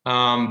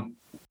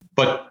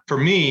 But for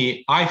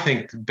me, I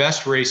think the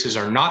best races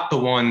are not the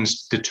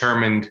ones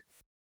determined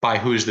by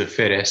who's the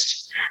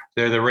fittest.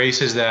 They're the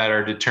races that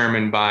are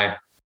determined by,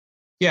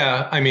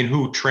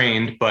 who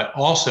trained, but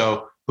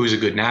also who's a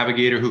good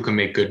navigator, who can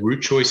make good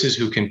route choices,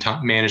 who can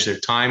manage their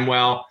time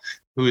well,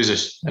 who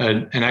is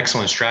an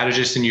excellent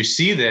strategist. And you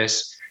see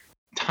this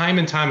time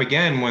and time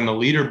again when the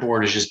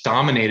leaderboard is just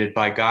dominated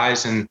by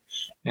guys and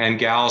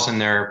gals in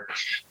their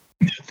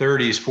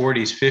 30s,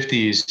 40s,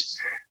 50s.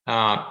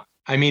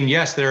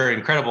 Yes, they're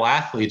incredible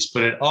athletes,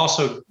 but it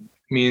also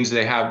means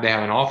they have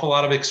an awful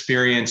lot of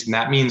experience, and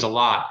that means a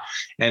lot.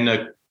 And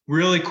the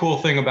really cool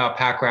thing about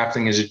pack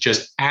rafting is it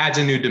just adds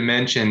a new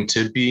dimension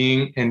to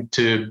being in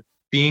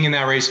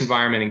that race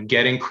environment and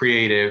getting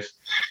creative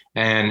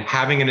and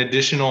having an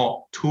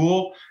additional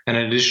tool and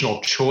an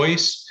additional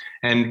choice,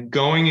 and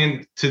going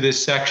into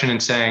this section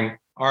and saying,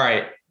 all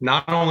right,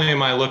 not only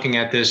am I looking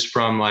at this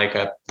from like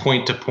a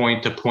point to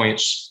point to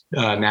point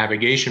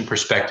navigation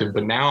perspective,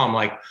 but now I'm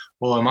like,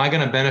 well, am I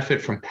going to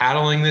benefit from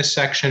paddling this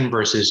section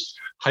versus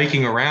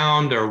hiking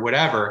around or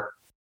whatever?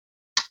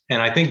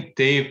 And I think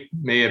Dave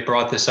may have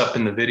brought this up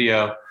in the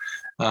video,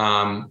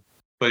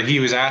 but he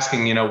was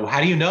asking,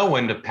 how do you know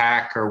when to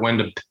pack or when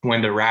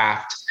to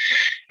raft?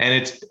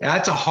 And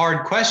that's a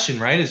hard question,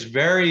 right? It's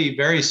very,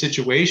 very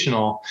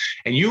situational,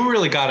 and you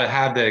really got to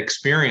have the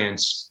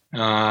experience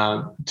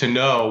to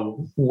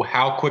know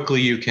how quickly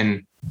you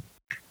can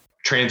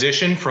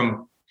transition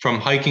from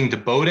hiking to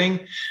boating,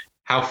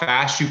 how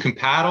fast you can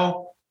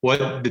paddle,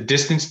 what the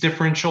distance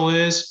differential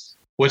is,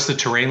 what's the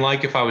terrain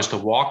like if I was to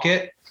walk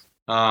it.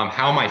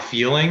 How am I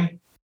feeling?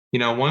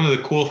 one of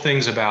the cool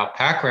things about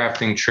pack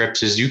rafting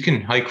trips is you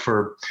can hike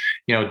for,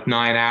 9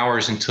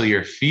 hours until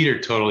your feet are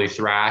totally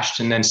thrashed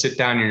and then sit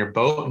down in your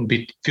boat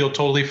and feel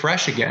totally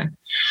fresh again.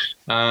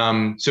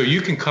 So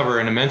you can cover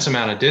an immense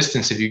amount of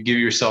distance if you give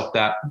yourself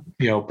that,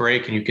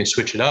 break, and you can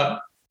switch it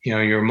up.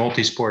 Your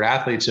multi-sport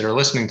athletes that are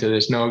listening to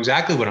this know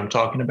exactly what I'm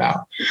talking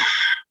about.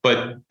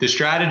 But the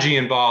strategy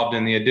involved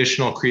and the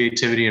additional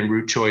creativity and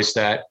route choice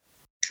that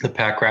the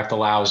Packraft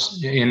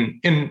allows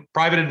in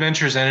private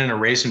adventures and in a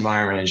race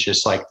environment is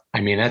just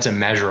that's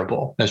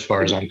immeasurable as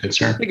far as I'm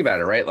concerned. Think about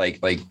it, right?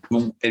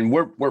 And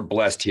we're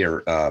blessed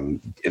here.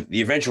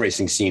 The adventure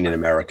racing scene in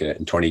America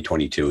in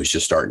 2022 is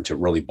just starting to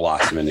really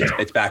blossom, and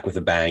it's back with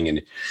a bang.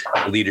 And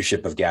the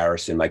leadership of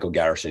Michael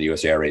Garrison,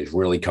 USARA, is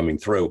really coming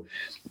through.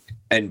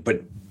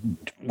 But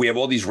we have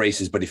all these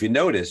races. But if you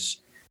notice,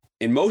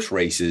 in most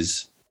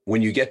races,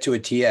 when you get to a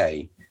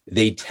TA,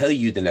 they tell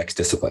you the next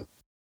discipline.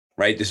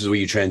 Right? This is where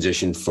you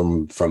transition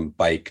from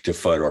bike to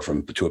foot or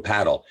to a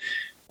paddle.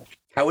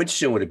 How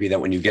interesting would it be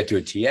that when you get to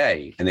a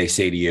TA and they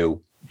say to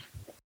you,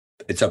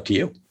 it's up to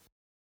you.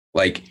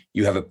 Like,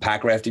 you have a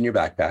pack raft in your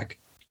backpack,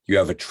 you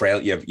have a trail,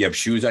 you have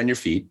shoes on your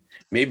feet.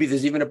 Maybe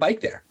there's even a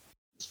bike there.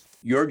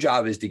 Your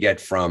job is to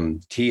get from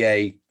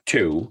TA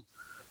 2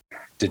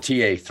 to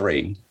TA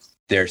 3.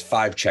 There's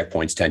 5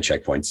 checkpoints, 10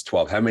 checkpoints,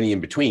 12, how many in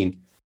between?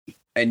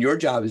 And your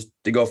job is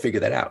to go figure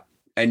that out.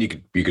 And you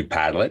could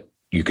paddle it,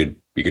 you could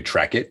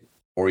trek it,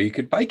 or you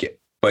could bike it.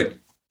 But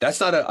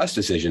that's not a us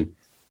decision.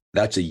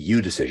 That's a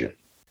you decision.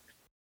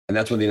 And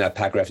that's one thing that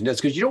pack rafting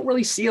does, because you don't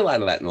really see a lot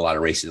of that in a lot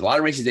of races. A lot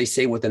of races, they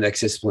say what the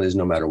next discipline is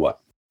no matter what.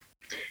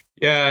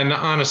 Yeah. And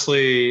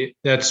honestly,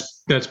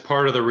 that's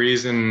part of the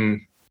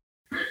reason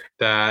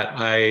that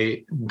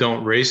I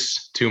don't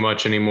race too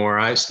much anymore.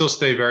 I still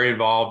stay very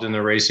involved in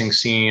the racing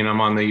scene.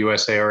 I'm on the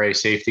USARA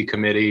safety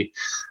committee.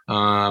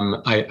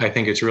 I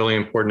think it's really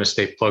important to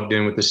stay plugged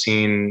in with the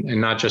scene,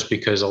 and not just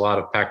because a lot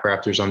of pack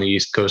rafters on the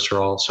East Coast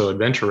are also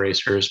adventure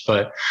racers,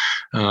 but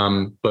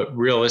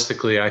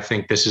realistically, I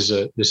think this is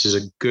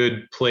a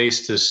good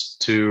place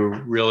to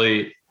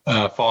really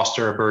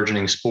foster a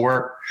burgeoning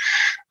sport.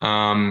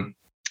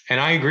 And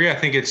I agree. I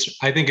think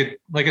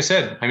it, like I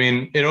said,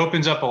 it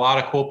opens up a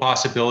lot of cool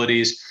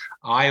possibilities.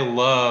 I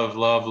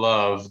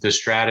love the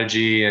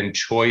strategy and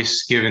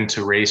choice given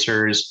to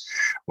racers,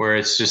 where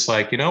it's just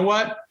like, you know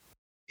what,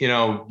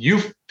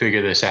 you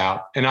figure this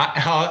out. And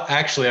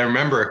I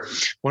remember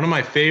one of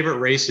my favorite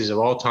races of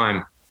all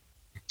time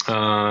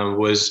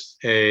was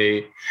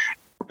a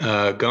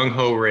gung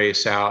ho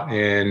race out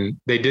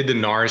they did the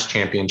NARS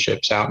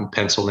championships out in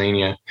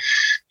Pennsylvania.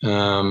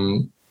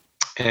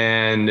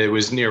 And it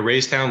was near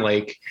Racetown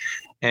Lake.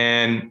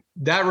 And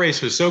that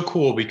race was so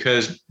cool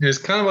because it was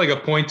kind of like a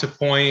point to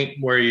point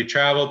where you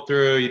traveled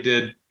through, you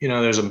did,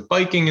 there's some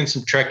biking and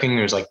some trekking,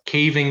 there's like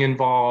caving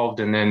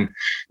involved. And then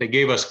they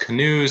gave us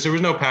canoes. There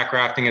was no pack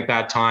rafting at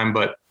that time,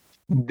 but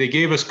they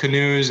gave us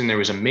canoes, and there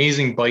was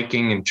amazing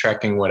biking and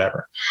trekking,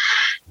 whatever.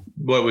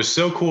 What was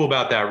so cool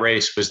about that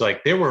race was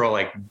there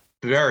were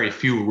very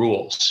few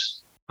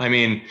rules.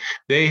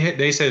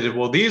 They said,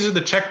 well, these are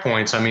the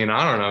checkpoints. I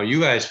don't know, you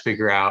guys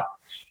figure out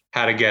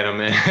how to get them.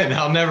 And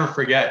I'll never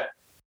forget,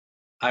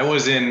 I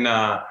was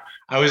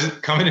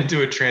coming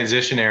into a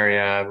transition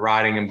area,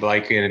 riding and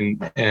biking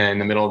in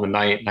the middle of the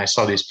night. And I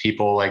saw these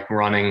people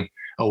running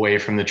away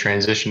from the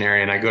transition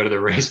area. And I go to the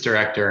race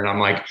director and I'm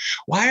like,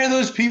 why are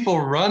those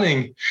people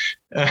running?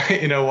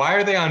 Why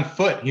are they on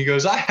foot? He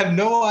goes, I have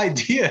no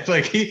idea.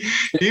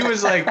 He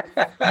was I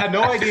had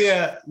no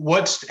idea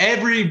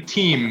every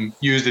team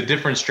used a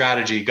different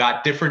strategy,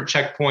 got different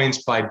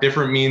checkpoints by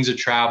different means of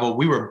travel.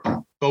 We were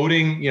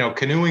boating,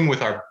 canoeing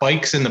with our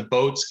bikes in the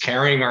boats,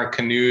 carrying our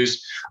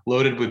canoes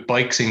loaded with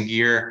bikes and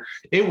gear.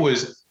 It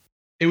was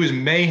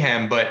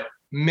mayhem, but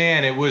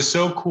man, it was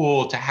so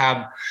cool to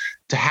have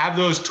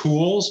those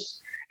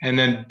tools and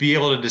then be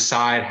able to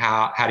decide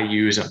how to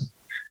use them.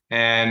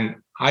 And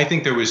I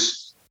think there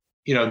was,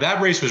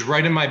 that race was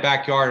right in my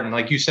backyard. And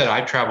like you said,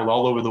 I traveled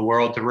all over the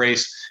world to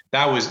race.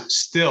 That was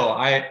still,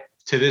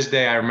 to this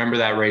day, I remember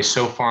that race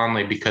so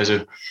fondly because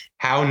of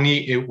how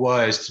neat it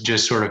was to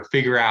just sort of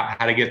figure out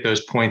how to get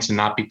those points and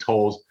not be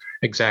told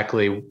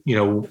exactly,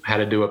 how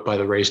to do it by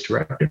the race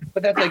director.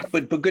 But that's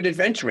but good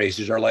adventure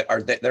racers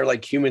they're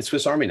like human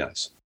Swiss Army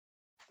knives,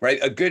 right?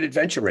 A good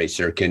adventure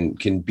racer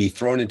can be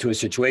thrown into a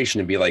situation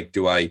and be like,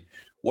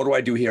 what do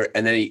I do here?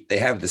 And then they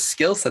have the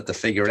skill set to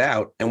figure it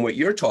out. And what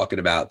you're talking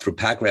about through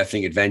pack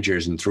rafting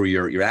adventures and through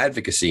your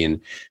advocacy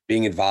and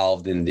being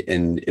involved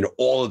in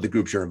all of the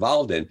groups you're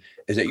involved in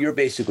is that you're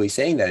basically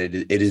saying that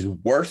it is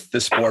worth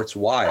the sport's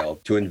while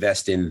to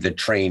invest in the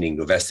training,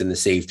 to invest in the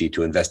safety,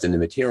 to invest in the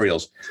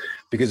materials,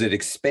 because it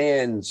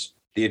expands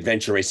the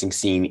adventure racing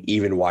scene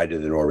even wider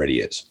than it already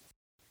is.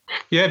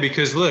 Yeah,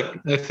 because look,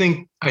 I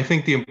think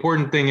the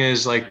important thing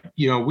is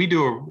we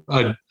do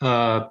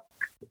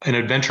an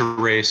adventure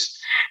race,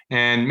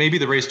 and maybe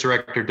the race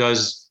director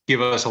does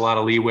give us a lot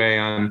of leeway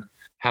on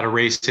how to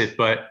race it,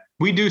 but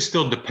we do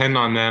still depend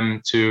on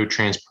them to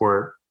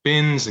transport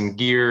bins and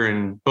gear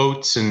and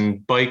boats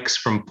and bikes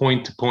from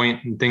point to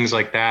point and things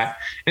like that.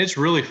 And it's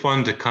really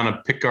fun to kind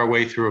of pick our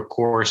way through a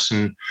course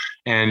and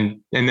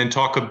then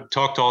talk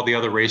to all the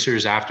other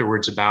racers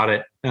afterwards about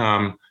it.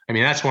 I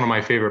mean, that's one of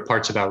my favorite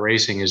parts about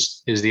racing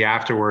is the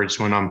afterwards,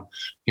 when I'm,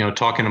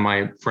 talking to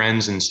my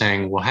friends and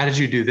saying, well, how did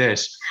you do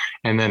this?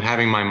 And then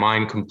having my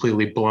mind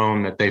completely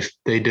blown that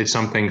they did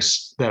something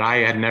that I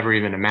had never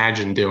even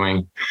imagined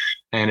doing,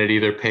 and it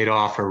either paid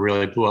off or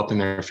really blew up in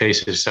their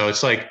faces. So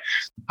it's like,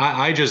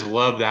 I just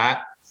love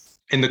that.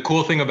 And the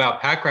cool thing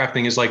about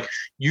Packrafting is, like,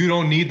 you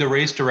don't need the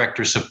race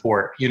director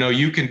support.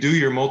 You can do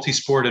your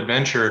multi-sport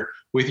adventure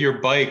with your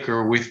bike,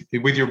 or with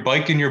your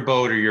bike and your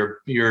boat, or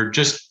you're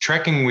just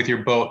trekking with your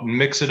boat, and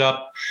mix it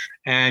up,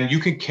 and you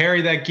can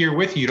carry that gear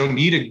with you. You don't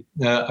need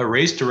a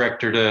race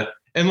director to.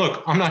 And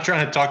look, I'm not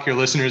trying to talk your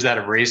listeners out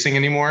of racing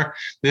anymore.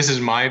 This is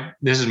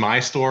my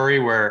story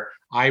where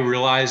I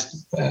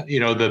realized,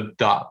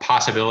 the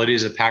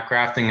possibilities of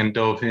Packrafting and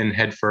dove in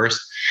head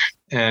first.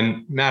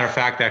 And matter of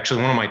fact,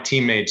 actually, one of my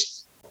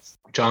teammates,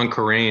 John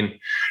Corain,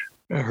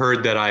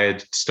 heard that I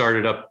had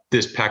started up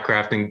this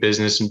Packrafting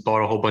business and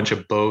bought a whole bunch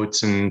of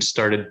boats and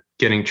started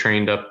getting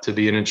trained up to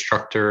be an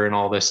instructor and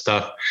all this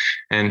stuff.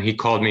 And he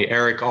called me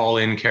Eric All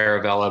In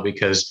Caravella,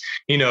 because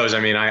he knows,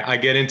 I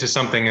get into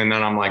something and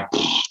then I'm like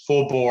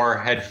full bore,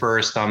 head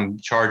first, I'm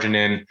charging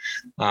in,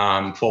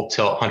 full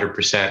tilt,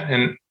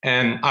 100%.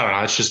 And I don't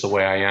know, it's just the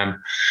way I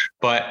am.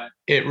 But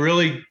it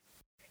really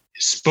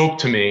spoke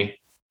to me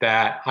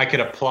that I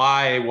could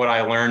apply what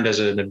I learned as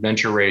an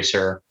adventure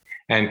racer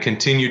and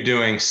continue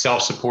doing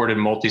self-supported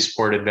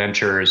multi-sport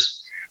adventures.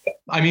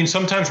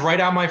 Sometimes right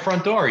out my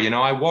front door.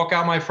 I walk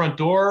out my front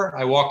door,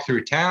 I walk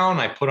through town,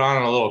 I put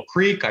on a little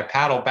creek, I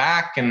paddle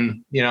back,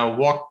 and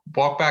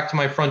walk back to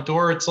my front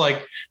door. It's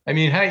like,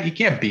 hey, you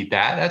can't beat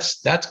that.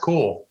 That's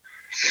cool.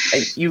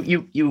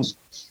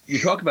 You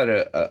talk about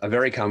a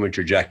very common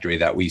trajectory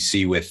that we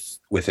see with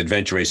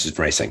adventure races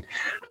racing.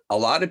 A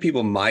lot of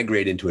people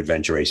migrate into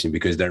adventure racing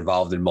because they're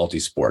involved in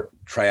multi-sport,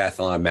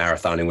 triathlon,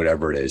 marathoning,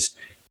 whatever it is.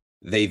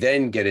 They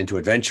then get into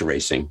adventure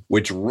racing,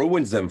 which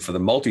ruins them for the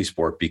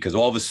multi-sport, because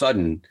all of a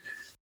sudden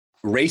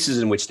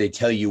races in which they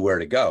tell you where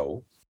to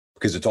go,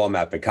 because it's all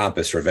map and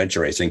compass for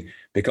adventure racing,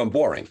 become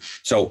boring.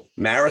 So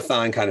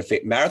marathon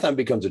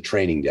becomes a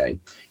training day,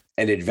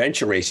 and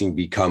adventure racing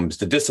becomes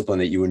the discipline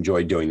that you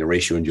enjoy doing, the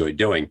race you enjoy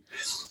doing.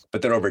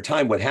 But then over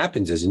time, what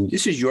happens is, and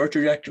this is your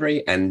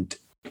trajectory, and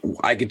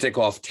I can tick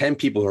off 10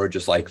 people who are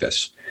just like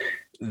this.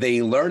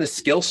 They learn a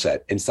skill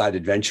set inside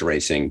adventure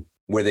racing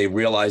where they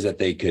realize that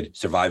they could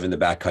survive in the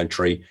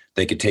backcountry.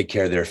 They could take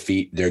care of their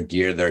feet, their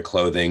gear, their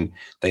clothing.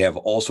 They have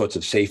all sorts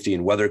of safety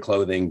and weather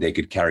clothing. They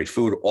could carry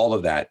food, all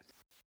of that.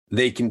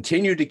 They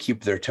continue to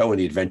keep their toe in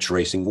the adventure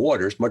racing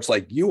waters, much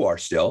like you are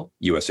still.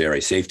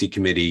 USARA Safety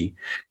Committee,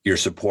 you're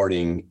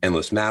supporting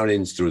Endless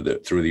Mountains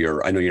through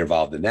your, I know you're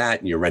involved in that,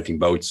 and you're renting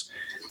boats.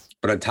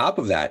 But on top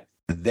of that,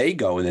 they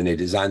go and then they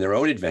design their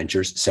own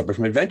adventures separate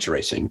from adventure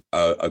racing.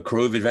 A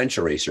crew of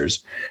adventure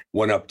racers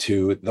went up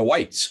to the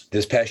Whites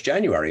this past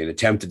January and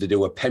attempted to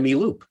do a Pemi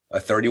Loop, a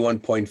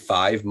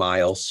 31.5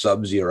 mile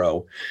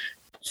sub-zero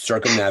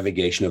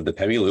circumnavigation of the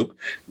Pemi Loop.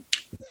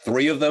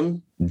 3 of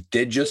them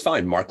did just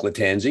fine. Mark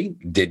Latanzi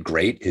did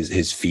great.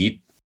 His feet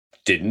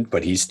didn't,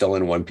 but he's still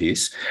in one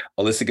piece.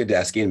 Alyssa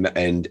Godesky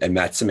and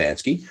Matt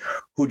Szymanski,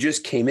 who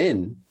just came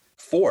in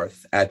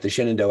 4th at the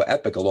Shenandoah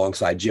Epic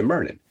alongside Jim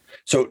Mernon.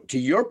 So to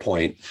your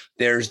point,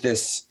 there's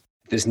this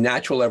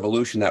natural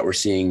evolution that we're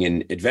seeing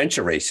in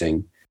adventure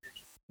racing,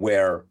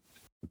 where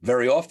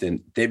very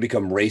often they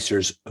become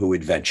racers who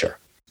adventure,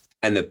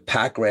 and the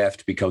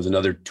Packraft becomes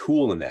another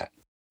tool in that.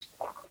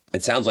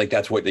 It sounds like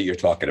that's what you're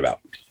talking about.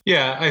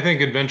 Yeah, I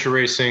think adventure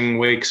racing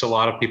wakes a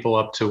lot of people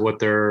up to what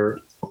they're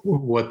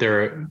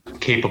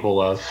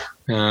capable of.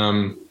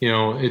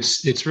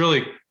 It's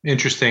really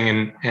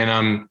interesting, and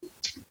I'm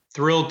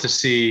thrilled to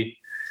see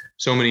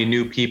so many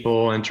new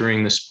people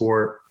entering the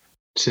sport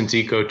since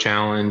Eco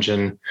Challenge.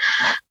 And,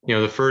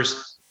 the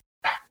first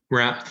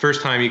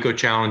time Eco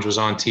Challenge was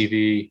on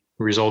TV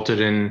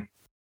resulted in,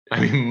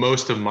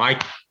 most of my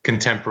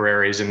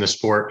contemporaries in the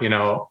sport,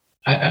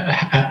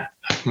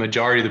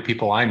 majority of the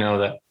people I know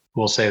that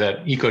will say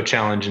that Eco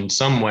Challenge in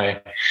some way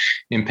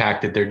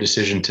impacted their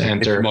decision to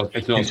enter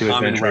into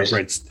adventure racing.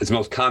 It's the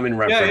most common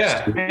reference.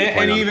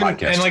 Yeah.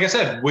 And like I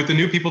said, with the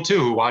new people too,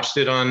 who watched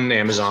it on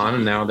Amazon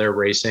and now they're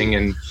racing,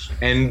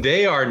 and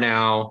they are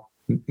now,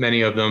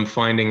 many of them,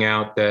 finding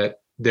out that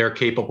they're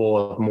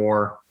capable of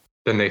more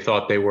than they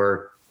thought they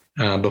were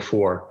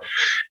before.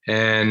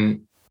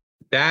 And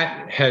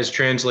that has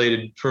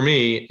translated for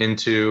me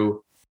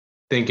into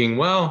thinking,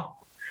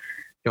 well,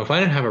 if I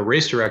didn't have a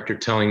race director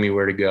telling me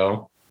where to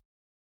go,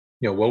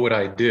 what would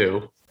I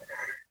do?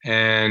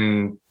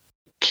 And,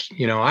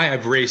 I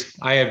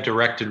have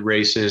directed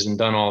races and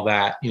done all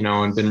that,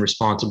 and been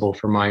responsible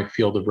for my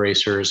field of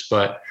racers.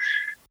 But,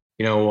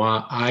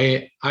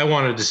 I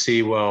wanted to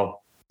see,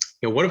 well,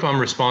 what if I'm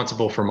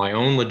responsible for my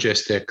own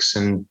logistics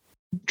and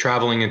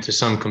traveling into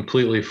some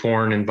completely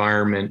foreign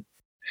environment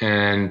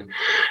And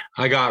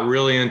I got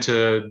really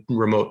into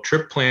remote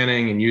trip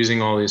planning and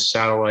using all these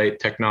satellite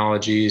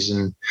technologies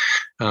and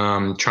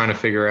trying to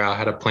figure out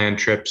how to plan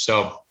trips.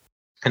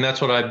 And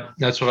that's what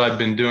I've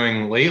been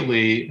doing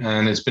lately,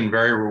 and it's been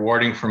very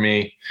rewarding for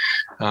me.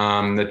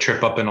 The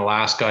trip up in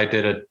Alaska, I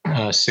did a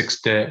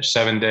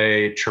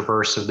 7-day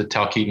traverse of the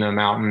Talkeetna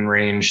mountain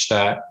range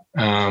that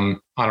on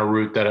a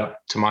route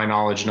that, to my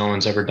knowledge, no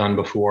one's ever done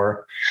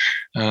before.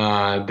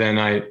 Then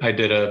I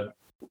did a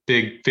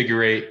big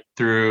figure 8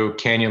 through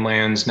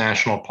Canyonlands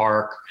National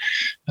Park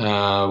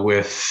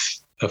with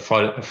a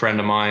friend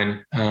of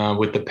mine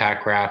with the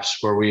pack rafts,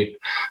 where we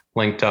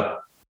linked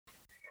up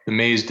the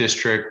Maze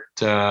District,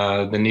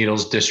 the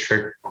Needles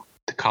District,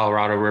 the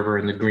Colorado River,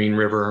 and the Green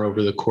River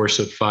over the course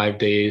of 5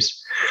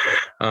 days.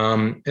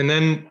 And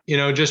then,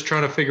 just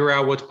trying to figure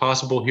out what's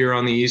possible here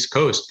on the East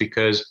Coast,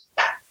 because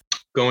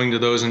going to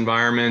those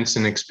environments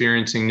and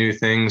experiencing new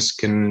things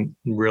can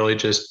really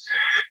just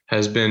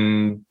has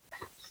been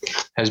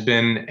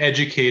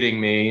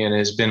educating me and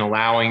has been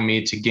allowing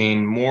me to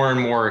gain more and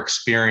more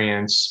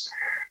experience,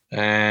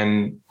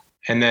 and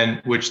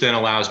then which then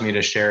allows me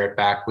to share it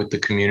back with the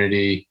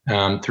community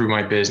through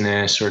my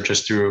business, or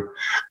just through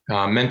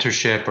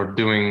mentorship, or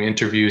doing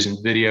interviews and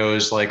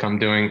videos like I'm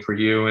doing for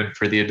you and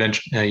for the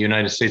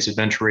United States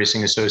Adventure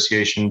Racing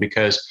Association,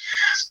 because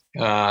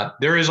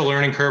there is a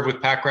learning curve with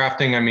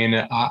packrafting. I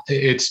mean,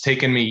 it's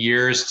taken me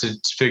years to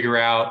figure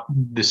out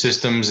the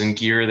systems and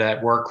gear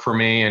that work for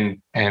me,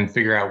 and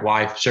figure out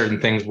why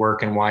certain things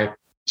work and why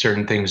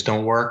certain things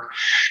don't work.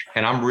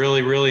 And I'm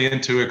really, really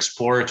into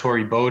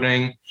exploratory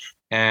boating,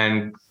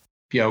 and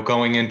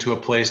going into a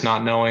place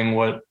not knowing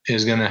what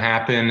is going to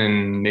happen,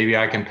 and maybe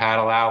I can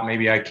paddle out,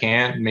 maybe I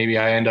can't, maybe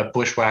I end up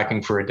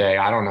bushwhacking for a day,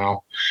 I don't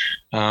know.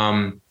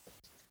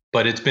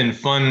 But it's been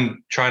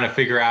fun trying to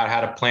figure out how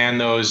to plan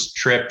those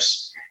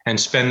trips and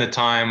spend the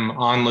time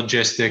on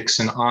logistics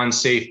and on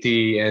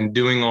safety and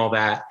doing all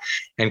that,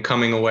 and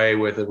coming away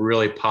with a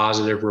really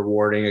positive,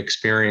 rewarding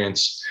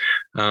experience.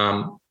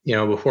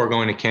 Before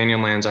going to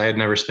Canyonlands, I had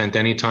never spent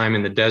any time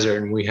in the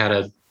desert, and we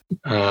had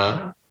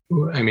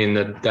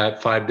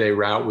that 5-day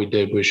route we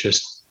did was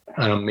just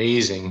an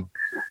amazing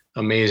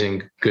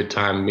good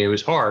time. I mean, it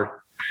was hard,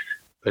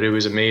 but it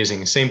was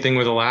amazing. Same thing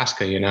with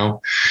Alaska,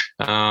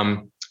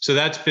 So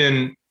that's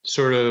been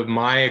sort of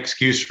my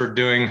excuse for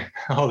doing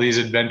all these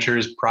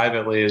adventures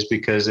privately, is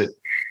because it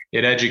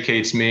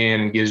educates me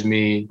and gives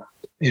me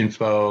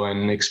info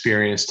and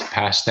experience to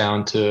pass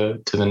down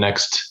to the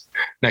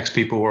next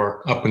people who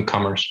are up and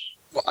comers.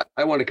 Well,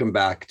 I want to come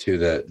back to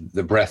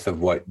the breadth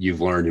of what you've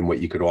learned and what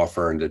you could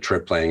offer, and the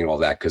trip planning and all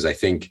that, because I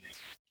think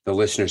the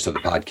listeners to the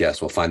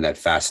podcast will find that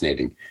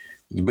fascinating.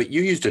 But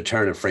you used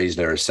a phrase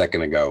there a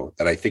second ago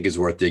that I think is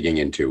worth digging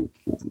into.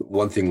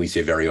 One thing we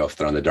say very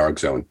often on the Dark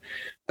Zone,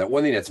 that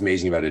one thing that's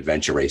amazing about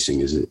adventure racing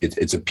is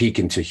it's a peek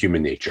into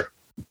human nature,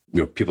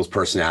 people's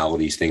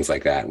personalities, things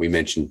like that. We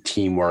mentioned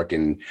teamwork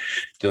and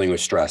dealing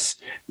with stress.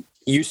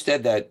 You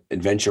said that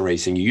adventure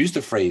racing, you used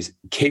the phrase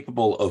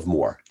capable of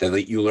more,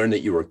 that you learned that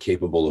you were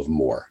capable of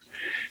more.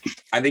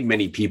 I think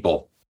many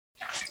people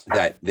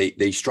that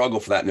they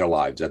struggle for that in their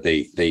lives, that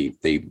they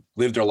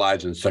live their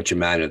lives in such a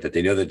manner that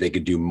they know that they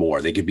could do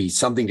more. They could be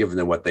something different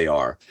than what they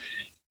are.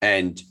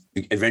 And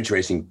adventure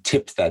racing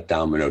tips that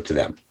domino to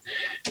them.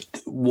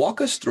 Walk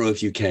us through,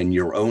 if you can,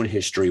 your own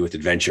history with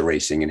adventure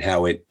racing and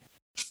how it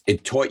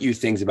taught you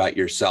things about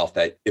yourself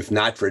that, if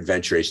not for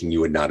adventure racing,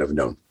 you would not have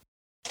known.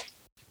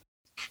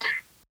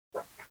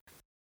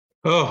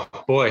 Oh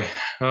boy.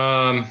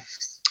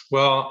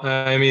 Well,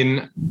 I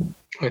mean,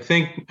 I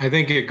think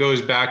it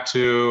goes back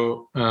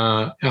to,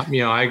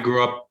 I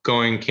grew up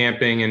going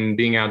camping and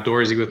being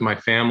outdoorsy with my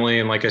family.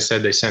 And like I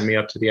said, they sent me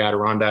up to the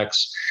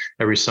Adirondacks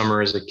every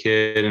summer as a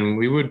kid. And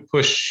we would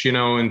push,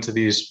 into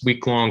these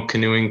week-long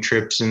canoeing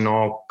trips in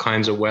all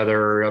kinds of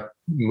weather, up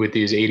with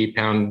these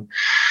 80-pound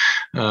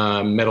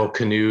metal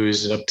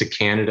canoes up to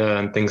Canada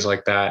and things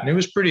like that. And it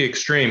was pretty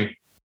extreme.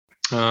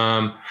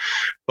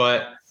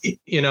 But,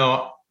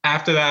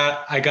 after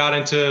that, I got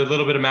into a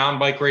little bit of mountain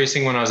bike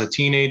racing when I was a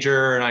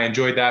teenager, and I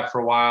enjoyed that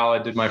for a while. I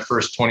did my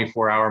first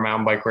 24-hour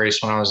mountain bike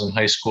race when I was in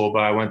high school,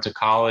 but I went to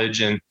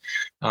college, and,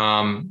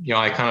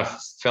 I kind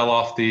of fell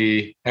off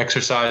the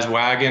exercise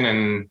wagon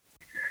and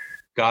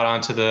got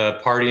onto the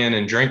partying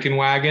and drinking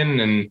wagon.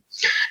 And,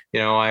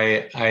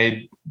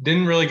 I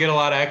didn't really get a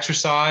lot of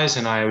exercise,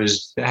 and I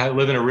was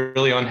living a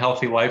really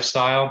unhealthy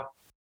lifestyle,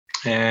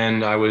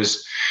 and I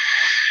was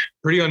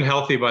pretty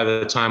unhealthy by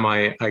the time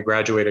I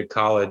graduated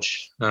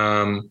college.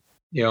 I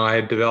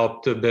had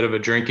developed a bit of a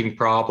drinking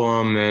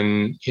problem,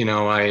 and,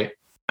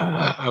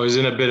 I was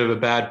in a bit of a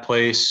bad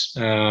place,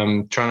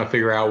 trying to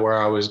figure out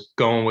where I was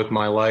going with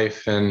my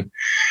life. And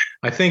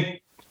I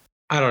think,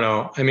 I don't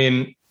know, I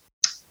mean,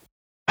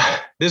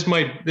 this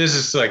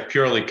is like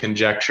purely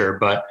conjecture,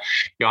 but,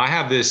 I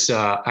have this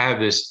sort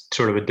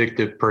of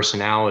addictive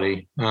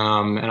personality.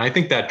 And I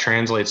think that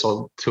translates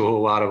to a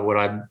lot of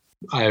what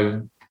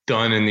I've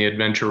done in the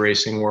adventure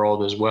racing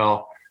world as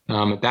well.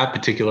 at that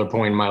particular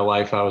point in my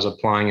life, I was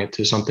applying it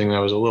to something that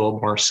was a little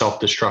more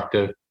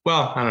self-destructive.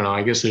 Well, I don't know.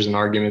 I guess there's an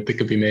argument that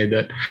could be made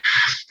that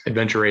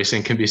adventure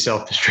racing can be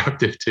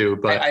self-destructive too.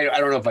 But I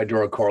don't know if I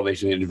draw a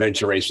correlation in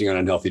adventure racing and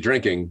unhealthy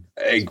drinking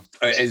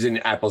as an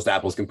apples to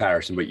apples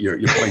comparison, but your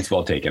point's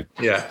well taken.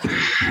 Yeah.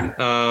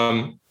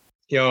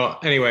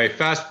 Anyway,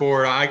 fast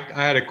forward, I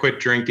had to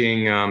quit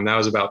drinking. That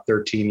was about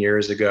 13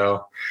 years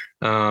ago.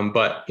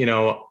 But,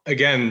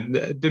 again,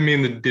 didn't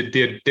mean the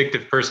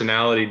addictive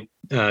personality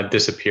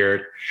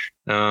disappeared.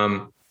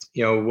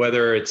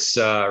 Whether it's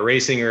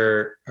racing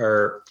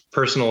or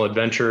personal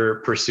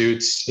adventure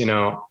pursuits,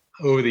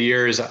 over the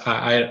years,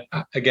 I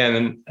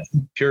again,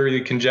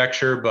 purely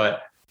conjecture,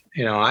 but,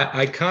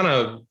 I kind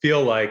of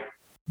feel like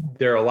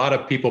there are a lot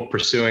of people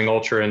pursuing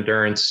ultra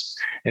endurance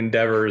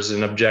endeavors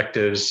and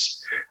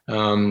objectives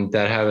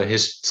that have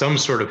some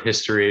sort of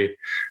history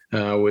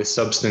with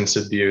substance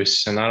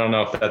abuse. And I don't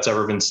know if that's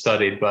ever been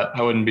studied, but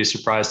I wouldn't be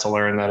surprised to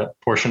learn that a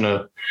portion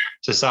of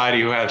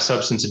society who have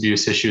substance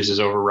abuse issues is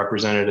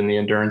overrepresented in the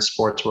endurance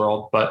sports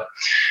world. But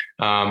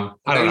I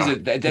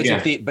don't know.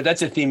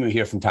 That's a theme we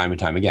hear from time and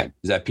time again,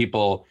 is that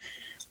people,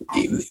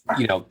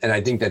 and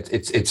I think that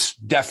it's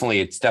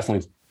definitely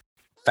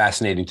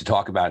fascinating to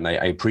talk about. And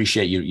I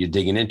appreciate you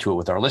digging into it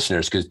with our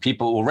listeners, because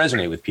people will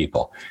resonate with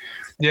people.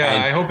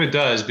 Yeah, I hope it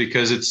does,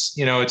 because it's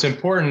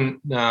important.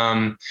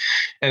 And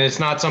it's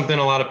not something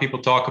a lot of people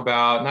talk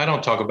about, and I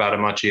don't talk about it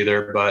much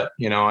either, but,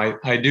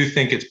 I do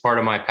think it's part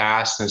of my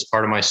past and it's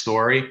part of my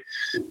story.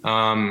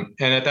 And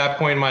at that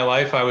point in my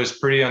life, I was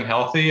pretty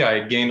unhealthy. I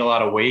gained a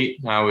lot of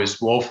weight. I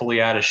was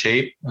woefully out of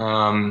shape.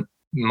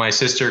 My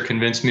sister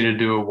convinced me to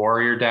do a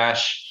Warrior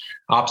Dash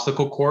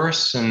obstacle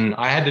course, and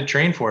I had to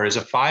train for it as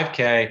a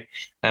 5K,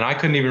 and I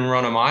couldn't even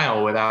run a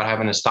mile without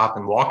having to stop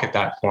and walk at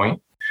that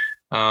point.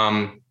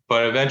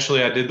 But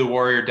eventually I did the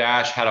Warrior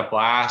Dash, had a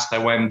blast. I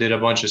went and did a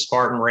bunch of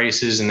Spartan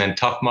races and then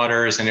Tough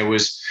Mudders. And it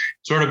was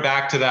sort of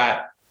back to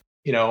that,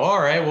 all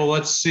right, well,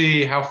 let's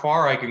see how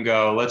far I can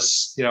go.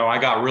 I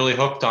got really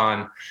hooked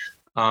on,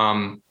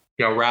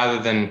 rather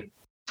than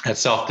that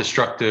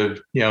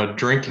self-destructive,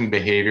 drinking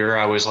behavior.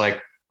 I was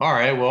like, all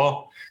right,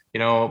 well,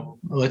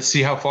 let's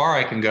see how far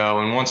I can go.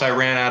 And once I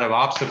ran out of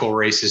obstacle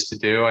races to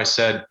do, I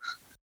said,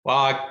 well,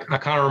 I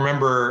kind of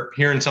remember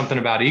hearing something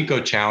about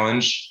Eco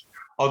Challenge.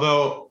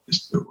 Although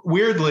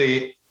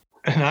weirdly,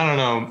 and I don't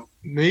know,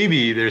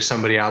 maybe there's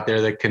somebody out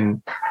there that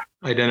can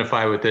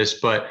identify with this,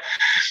 but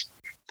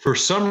for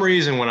some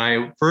reason, when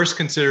I first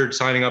considered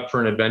signing up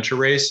for an adventure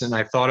race and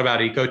I thought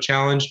about Eco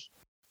Challenge,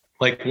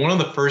 like one of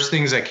the first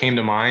things that came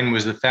to mind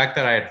was the fact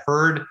that I had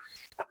heard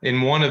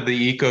in one of the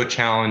Eco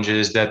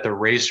Challenges that the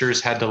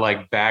racers had to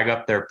like bag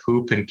up their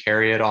poop and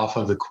carry it off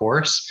of the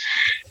course.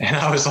 And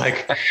I was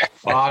like,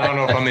 well, I don't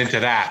know if I'm into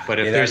that, but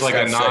if there's like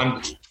a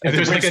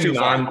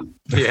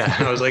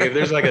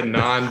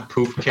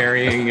non-poop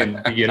carrying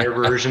and beginner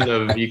version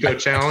of Eco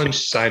Challenge,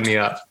 sign me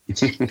up.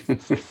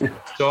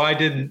 So I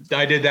did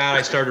that.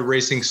 I started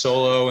racing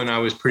solo and I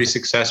was pretty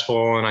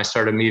successful, and I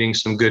started meeting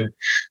some good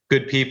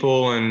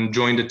people and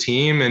joined a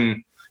team.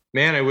 And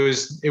man, it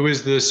was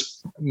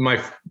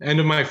my end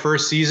of my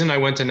first season. I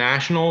went to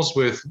nationals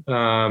with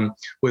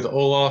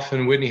Olaf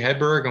and Whitney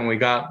Hedberg, and we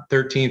got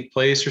 13th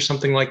place or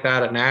something like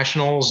that at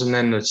nationals. And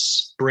then the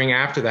spring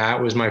after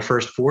that was my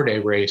first 4-day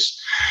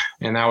race.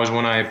 And that was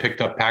when I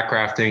picked up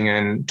Packrafting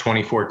in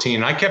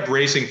 2014. I kept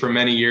racing for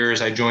many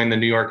years. I joined the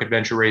New York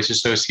Adventure Race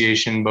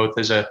Association, both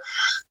as a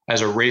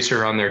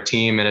racer on their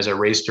team and as a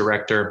race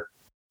director.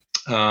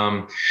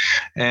 That's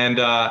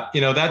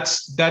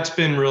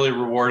been really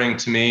rewarding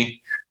to me.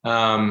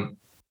 Well,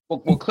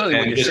 clearly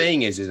what you're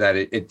saying is that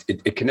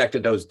it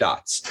connected those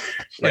dots.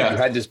 Right? Yeah. You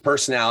had this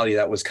personality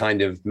that was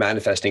kind of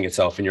manifesting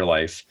itself in your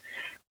life.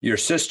 Your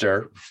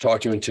sister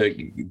talked you into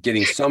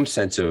getting some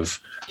sense of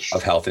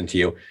health into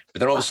you, but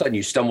then all of a sudden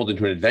you stumbled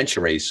into an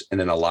adventure race, and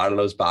then a lot of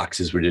those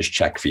boxes were just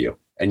checked for you.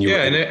 And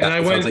I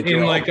went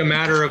in like a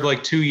matter of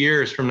like 2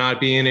 years from not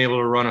being able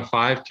to run a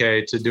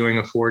 5K to doing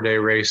a 4-day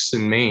race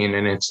in Maine.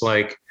 And it's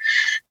like,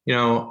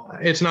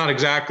 it's not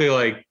exactly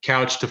like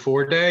couch to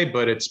 4-day,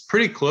 but it's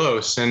pretty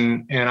close.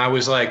 And I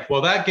was like,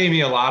 well, that gave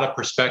me a lot of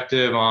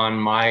perspective on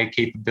my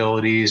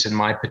capabilities and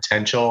my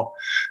potential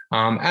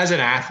as an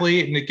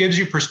athlete. And it gives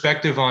you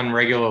perspective on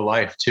regular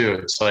life too.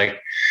 It's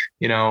like,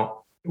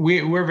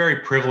 we're very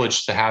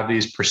privileged to have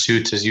these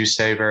pursuits, as you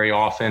say, very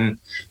often.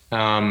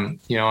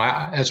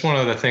 That's one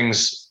of the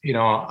things,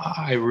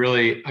 I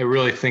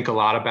really think a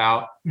lot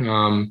about,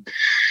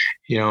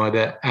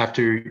 that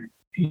after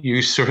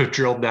you sort of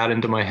drilled that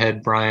into my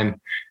head,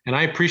 Brian, and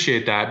I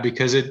appreciate that,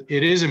 because it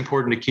is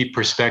important to keep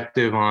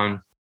perspective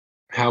on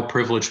how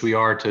privileged we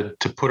are to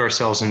put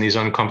ourselves in these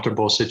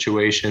uncomfortable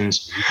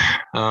situations.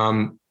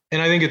 And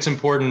I think it's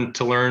important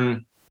to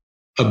learn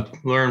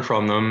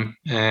from them.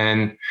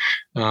 And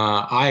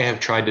I have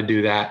tried to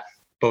do that,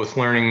 both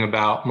learning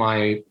about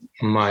my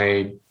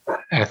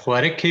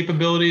athletic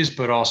capabilities,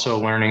 but also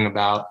learning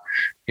about,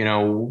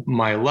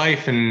 my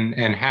life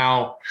and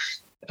how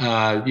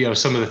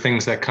some of the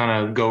things that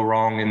kind of go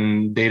wrong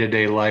in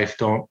day-to-day life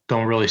don't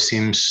really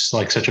seem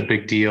like such a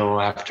big deal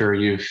after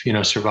you've,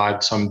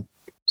 survived some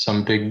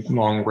big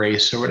long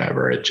race or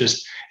whatever.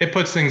 It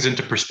puts things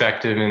into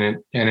perspective,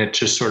 and it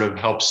just sort of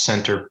helps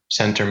center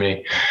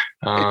me.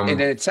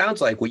 And it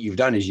sounds like what you've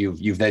done is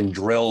you've then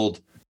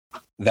drilled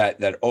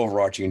that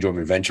overarching enjoyment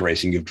of adventure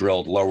racing. You've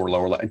drilled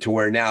lower to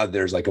where now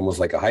there's like almost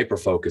like a hyper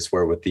focus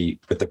where with the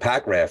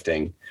pack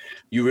rafting,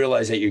 you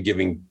realize that you're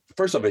giving,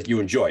 first of all, you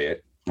enjoy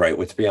it, right?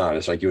 Let's be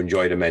honest, like you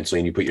enjoy it immensely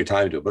and you put your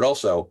time into it, but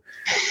also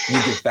you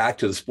give back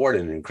to the sport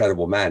in an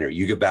incredible manner.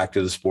 You give back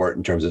to the sport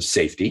in terms of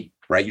safety,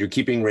 right? You're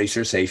keeping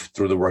racers safe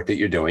through the work that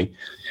you're doing.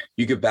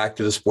 You give back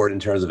to the sport in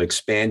terms of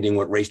expanding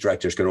what race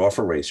directors can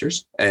offer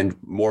racers, and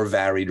more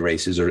varied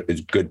races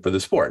is good for the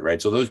sport,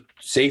 right? So those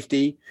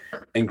safety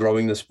and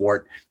growing the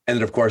sport, and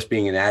then of course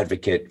being an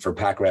advocate for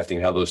pack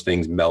rafting, how those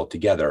things meld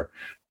together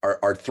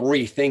are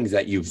three things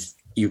that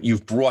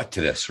you've brought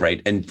to this,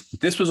 right? And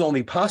this was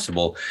only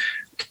possible.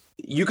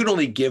 You could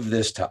only give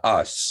this to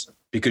us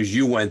because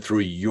you went through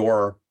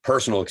your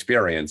personal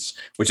experience,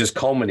 which has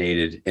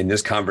culminated in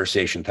this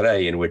conversation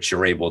today, in which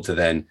you're able to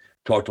then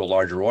talk to a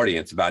larger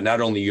audience about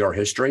not only your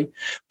history,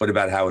 but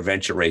about how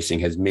adventure racing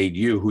has made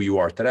you who you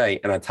are today.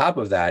 And on top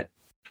of that,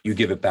 you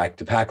give it back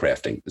to pack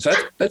rafting. So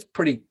that's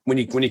pretty, when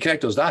you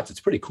connect those dots, it's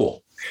pretty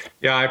cool.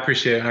 Yeah, I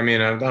appreciate it. I mean,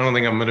 I don't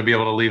think I'm going to be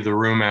able to leave the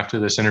room after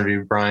this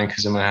interview, Brian,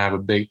 because I'm going to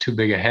have too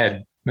big a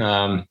head.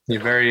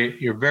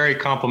 You're very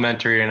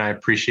complimentary, and I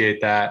appreciate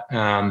that.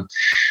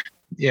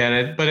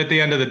 But at the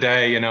end of the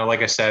day,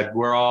 like I said,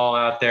 we're all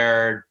out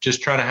there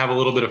just trying to have a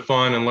little bit of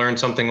fun and learn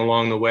something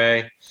along the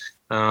way.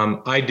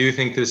 I do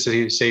think this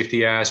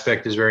safety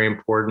aspect is very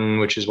important,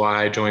 which is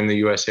why I joined the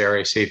U.S.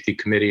 Area Safety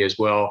Committee as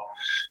well.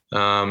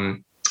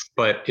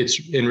 But it's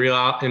in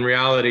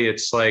reality,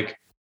 it's like,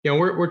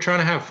 we're trying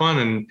to have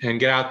fun and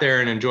get out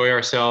there and enjoy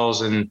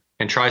ourselves and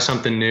try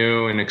something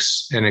new and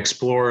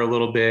explore a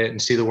little bit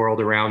and see the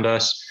world around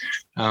us.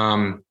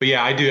 But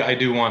yeah, I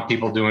do want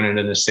people doing it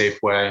in a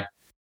safe way.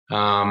 If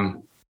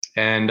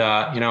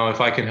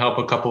I can help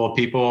a couple of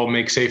people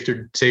make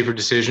safer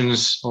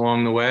decisions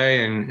along the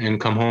way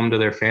and come home to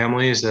their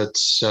families,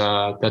 that's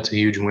a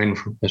huge win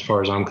as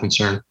far as I'm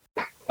concerned.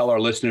 Tell our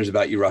listeners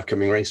about your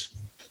upcoming race.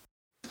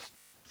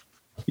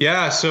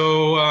 Yeah.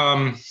 So,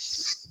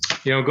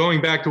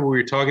 going back to what we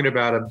were talking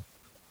about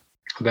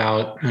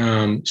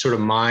sort of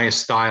my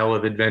style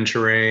of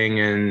adventuring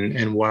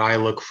and what I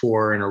look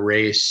for in a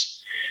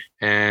race.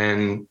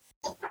 And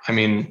I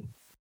mean,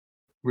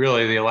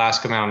 really the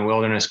Alaska Mountain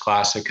Wilderness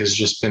Classic has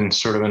just been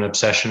sort of an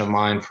obsession of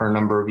mine for a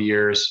number of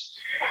years.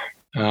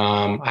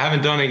 I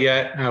haven't done it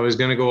yet. I was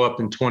going to go up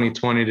in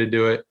 2020 to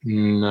do it.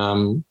 And,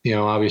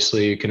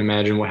 obviously you can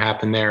imagine what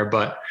happened there,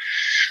 but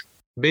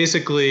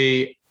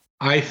basically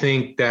I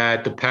think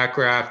that the pack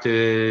raft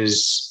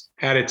is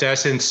at its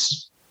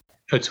essence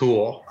a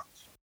tool,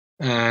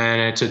 and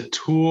it's a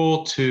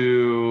tool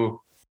to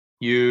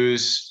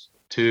use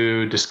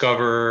to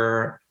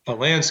discover a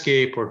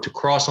landscape or to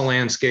cross a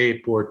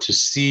landscape or to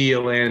see a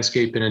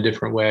landscape in a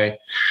different way.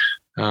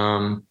 There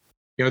are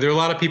a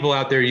lot of people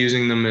out there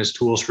using them as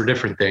tools for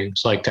different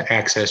things, like to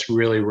access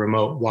really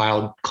remote,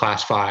 wild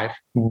Class 5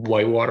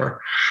 whitewater.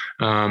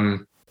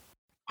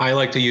 I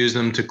like to use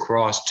them to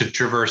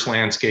traverse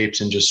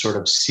landscapes and just sort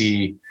of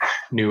see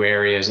new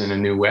areas in a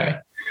new way.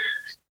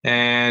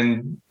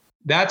 And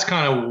that's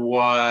kind of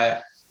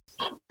what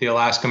the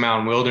Alaska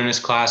Mountain Wilderness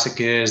Classic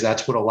is.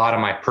 That's what a lot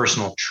of my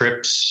personal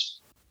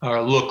trips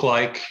look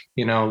like,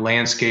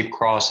 landscape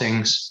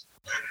crossings.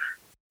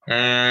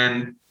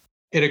 And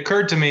it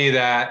occurred to me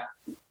that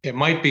it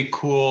might be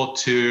cool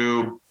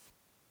to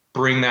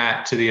bring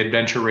that to the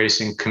adventure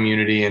racing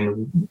community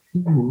and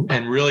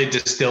really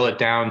distill it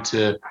down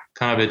to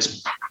kind of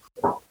its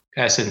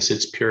essence,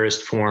 its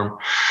purest form.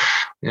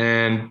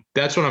 And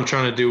that's what I'm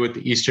trying to do with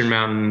the Eastern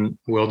Mountain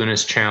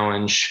Wilderness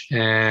Challenge.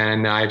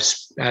 And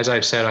as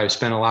I've said, I've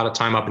spent a lot of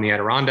time up in the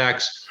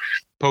Adirondacks,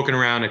 poking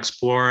around,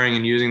 exploring,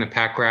 and using the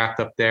pack raft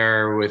up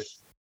there with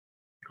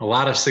a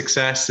lot of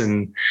success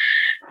and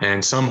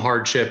some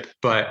hardship.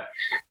 But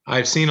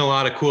I've seen a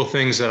lot of cool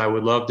things that I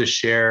would love to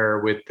share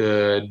with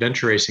the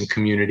adventure racing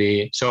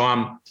community. So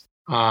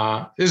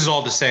this is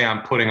all to say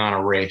I'm putting on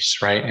a race,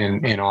 right,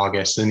 in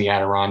August in the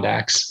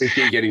Adirondacks.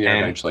 You're getting there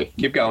eventually.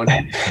 Keep going.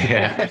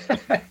 Yeah.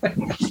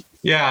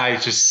 Yeah,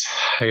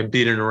 I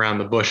beat it around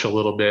the bush a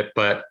little bit,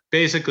 but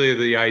basically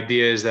the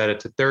idea is that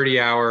it's a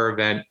 30-hour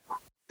event,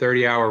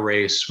 30-hour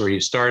race where you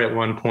start at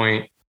one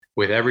point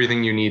with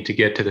everything you need to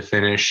get to the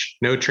finish.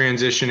 No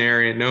transition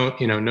area,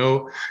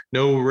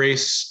 no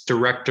race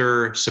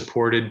director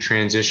supported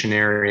transition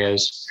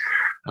areas.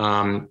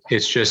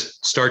 It's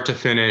just start to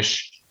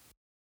finish,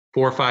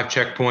 4 or 5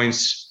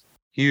 checkpoints,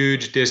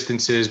 huge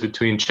distances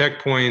between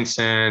checkpoints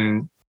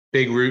and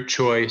big route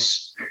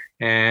choice.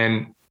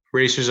 And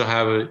racers will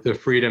have the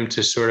freedom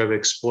to sort of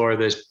explore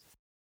this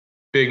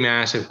big,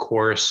 massive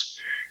course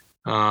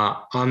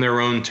on their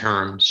own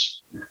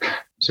terms,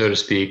 so to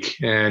speak.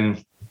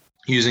 And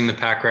using the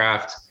pack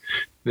raft,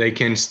 they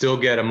can still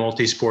get a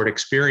multi-sport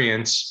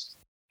experience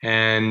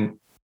and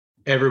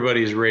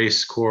everybody's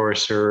race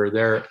course or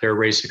their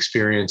race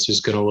experience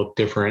is going to look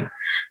different,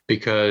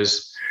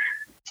 because,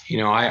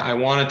 I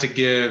wanted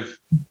to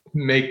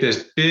make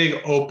this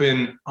big,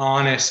 open,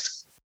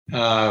 honest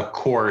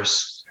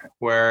course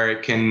where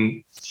it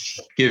can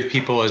give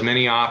people as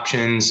many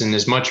options and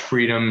as much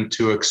freedom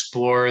to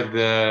explore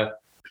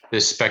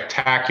this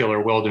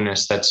spectacular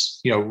wilderness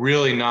that's,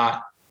 really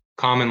not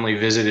commonly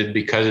visited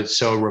because it's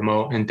so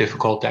remote and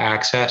difficult to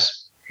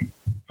access.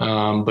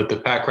 But the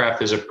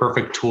Packraft is a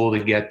perfect tool to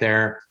get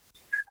there.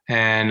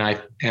 And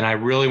I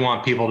really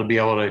want people to be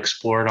able to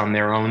explore it on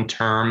their own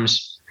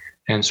terms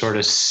and sort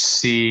of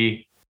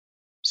see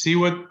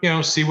what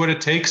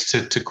it takes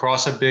to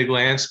cross a big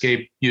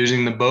landscape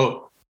using the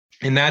boat.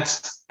 And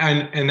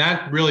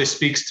that really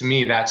speaks to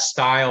me, that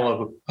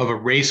style of a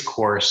race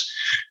course,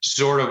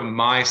 sort of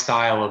my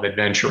style of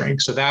adventuring.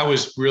 So that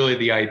was really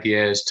the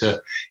idea, is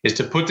to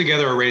put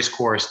together a race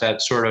course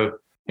that sort of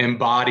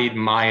embodied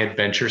my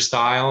adventure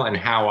style and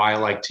how I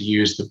like to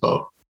use the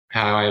boat,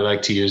 how I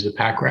like to use the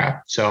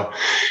Packraft. So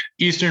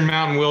Eastern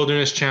Mountain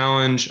Wilderness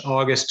Challenge,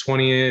 August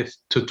 20th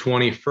to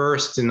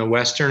 21st in the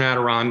Western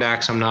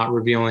Adirondacks. I'm not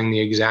revealing the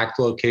exact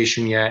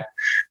location yet,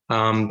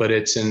 but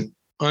it's an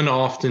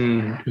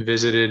unoften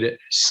visited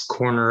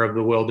corner of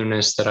the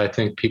wilderness that I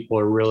think people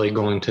are really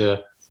going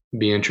to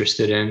be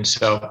interested in.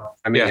 So,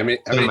 how many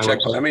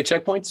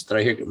checkpoints did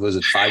I hear? Was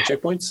it 5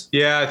 checkpoints?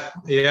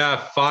 Yeah,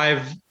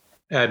 5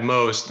 at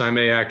most. I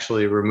may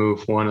actually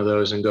remove one of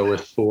those and go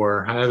with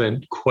 4. I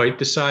haven't quite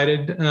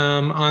decided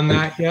on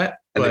that yet.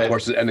 And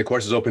the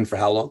course is open for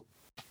how long?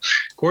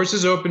 Course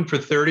is open for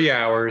 30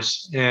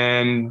 hours,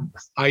 and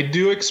I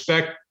do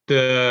expect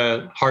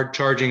the hard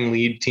charging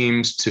lead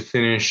teams to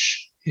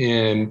finish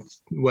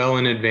well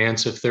in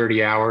advance of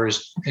 30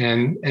 hours.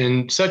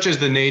 And such is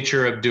the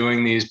nature of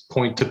doing these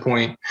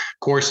point-to-point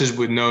courses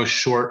with no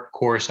short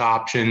course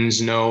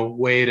options, no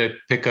way to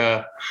pick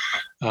a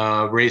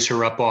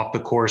racer up off the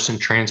course and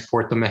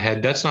transport them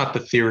ahead. That's not the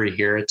theory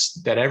here. It's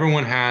that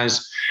everyone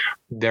has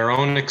their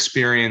own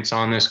experience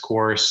on this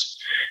course,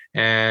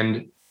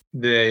 and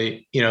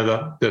the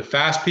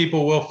fast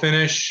people will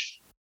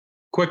finish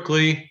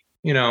quickly.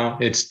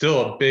 It's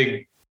still a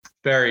big,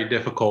 very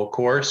difficult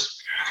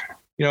course.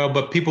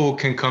 But people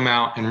can come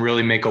out and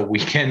really make a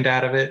weekend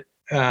out of it.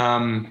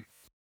 And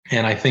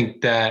I think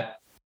that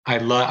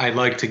I'd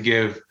like to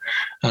give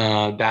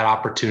that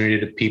opportunity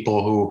to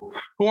people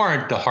who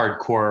aren't the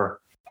hardcore,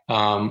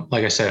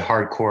 like I said,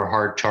 hardcore,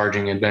 hard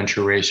charging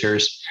adventure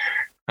racers.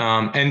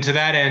 And to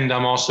that end,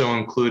 I'm also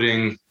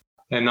including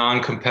a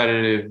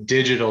non-competitive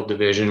digital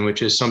division,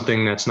 which is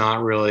something that's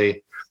not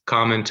really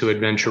common to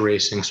adventure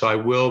racing. So I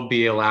will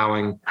be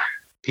allowing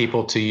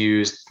people to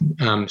use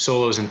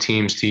solos and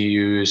teams to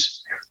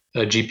use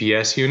a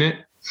GPS unit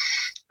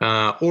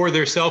or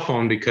their cell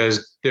phone,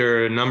 because there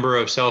are a number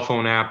of cell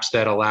phone apps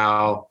that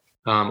allow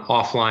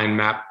offline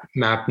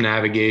map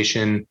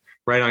navigation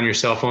right on your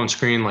cell phone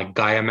screen, like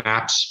Gaia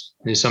Maps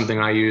is something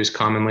I use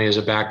commonly as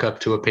a backup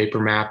to a paper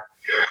map.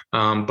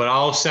 But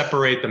I'll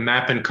separate the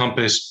map and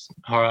compass,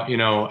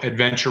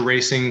 adventure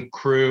racing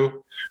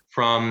crew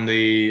from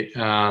the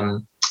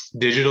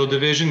digital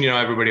division.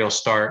 Everybody will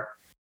start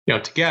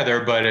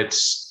together, but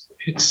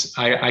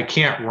I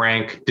can't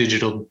rank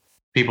digital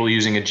people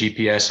using a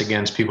GPS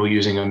against people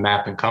using a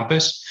map and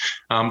compass.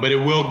 But it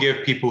will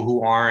give people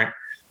who aren't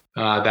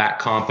that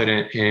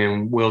competent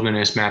in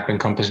wilderness map and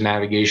compass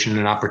navigation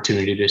an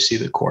opportunity to see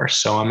the course.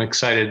 So I'm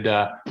excited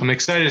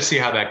to see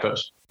how that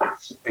goes.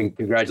 And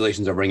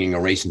congratulations on bringing a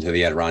race into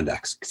the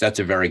Adirondacks, because that's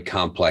a very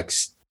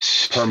complex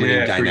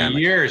permitting dynamic. For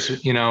years,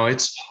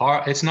 it's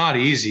hard. It's not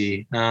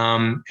easy.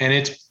 And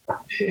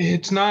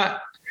it's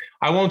not,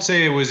 I won't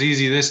say it was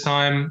easy this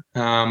time,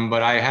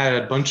 but I had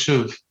a bunch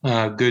of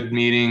good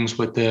meetings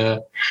with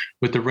the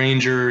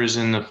rangers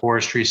and the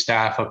forestry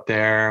staff up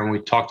there, and we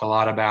talked a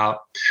lot about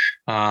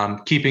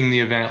keeping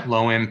the event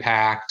low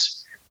impact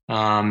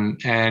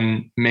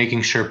and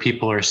making sure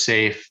people are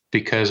safe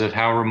because of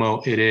how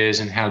remote it is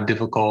and how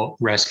difficult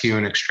rescue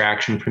and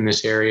extraction from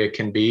this area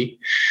can be.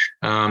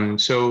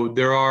 So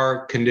there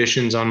are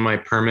conditions on my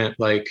permit,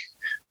 like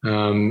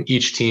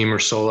each team or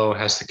solo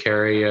has to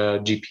carry a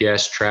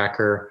GPS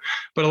tracker,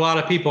 but a lot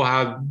of people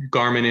have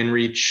Garmin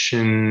InReach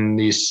and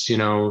these,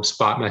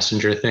 spot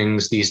messenger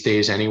things these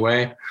days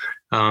anyway.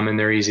 And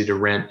they're easy to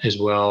rent as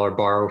well or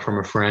borrow from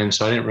a friend.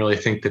 So I didn't really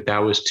think that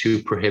was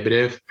too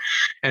prohibitive.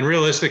 And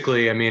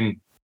realistically, I mean,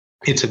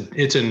 it's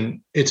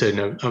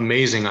an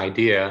amazing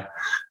idea.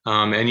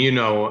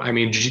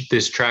 And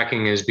this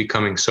tracking is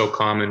becoming so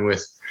common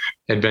with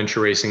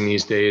adventure racing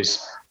these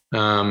days.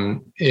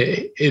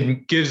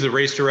 It gives the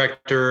race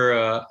director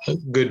a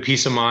good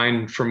peace of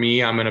mind. For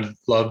me, I'm going to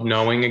love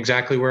knowing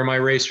exactly where my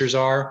racers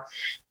are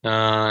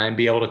and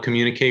be able to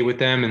communicate with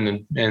them.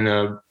 And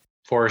the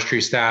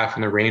forestry staff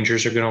and the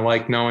rangers are going to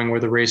like knowing where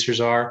the racers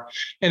are.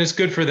 And it's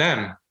good for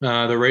them,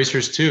 the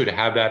racers too, to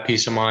have that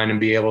peace of mind and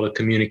be able to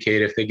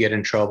communicate if they get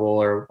in trouble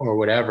or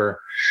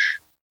whatever.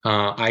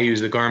 I use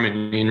the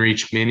Garmin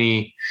InReach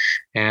Mini,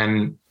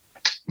 and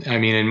I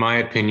mean, in my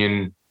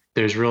opinion,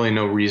 there's really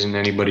no reason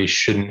anybody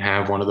shouldn't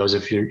have one of those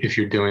if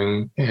you're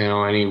doing,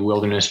 any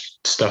wilderness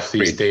stuff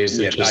these days.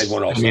 Yeah, I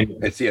want also.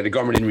 The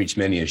Garmin InReach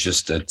Mini is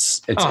just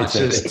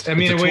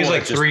it weighs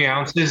like 3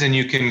 ounces, and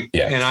you can.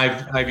 Yeah. And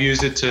I've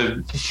used it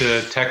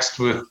to text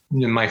with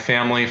my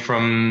family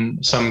from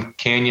some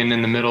canyon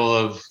in the middle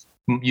of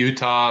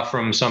Utah,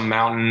 from some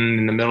mountain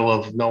in the middle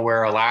of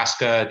nowhere,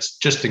 Alaska. It's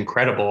just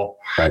incredible,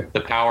 right?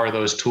 The power of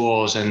those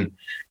tools. And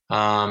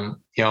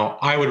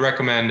I would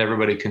recommend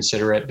everybody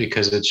consider it,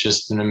 because it's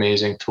just an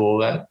amazing tool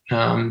that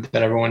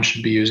everyone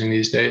should be using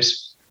these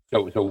days.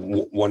 So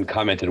one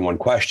comment and one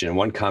question.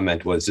 One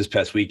comment was, this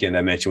past weekend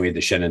I mentioned we had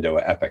the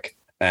Shenandoah Epic,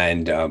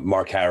 and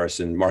Mark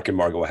and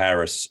Margot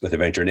Harris with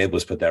Adventure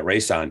Enablers put that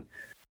race on.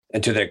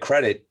 And to their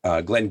credit,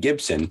 Glenn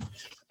Gibson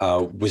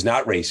was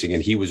not racing,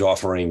 and he was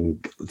offering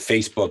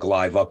Facebook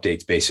Live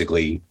updates,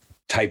 basically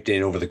typed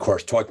in over the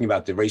course, talking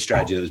about the race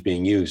strategy that was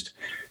being used.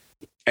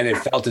 And it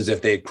felt as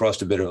if they had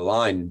crossed a bit of a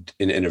line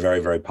in a very,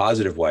 very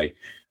positive way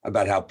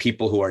about how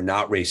people who are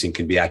not racing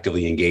can be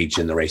actively engaged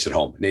in the race at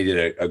home. And they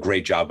did a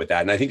great job with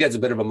that. And I think that's a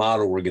bit of a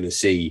model we're going to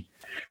see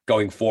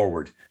going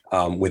forward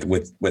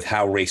with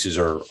how races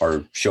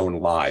are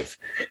shown live.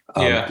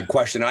 The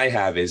question I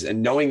have is,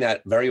 and knowing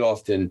that very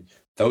often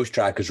those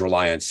trackers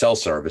rely on cell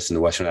service in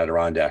the Western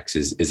Adirondacks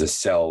is a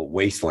cell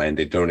wasteland.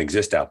 They don't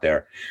exist out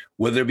there.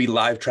 Will there be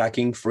live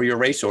tracking for your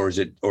race, or is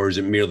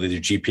it merely the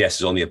GPS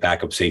is only a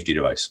backup safety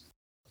device?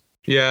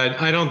 Yeah,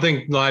 I don't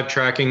think live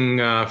tracking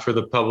for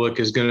the public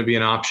is going to be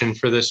an option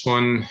for this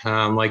one.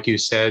 Like you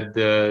said,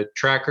 the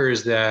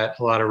trackers that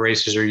a lot of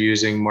racers are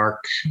using,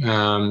 Mark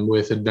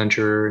with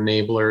Adventure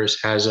Enablers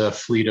has a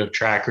fleet of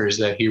trackers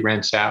that he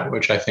rents out,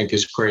 which I think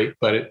is great,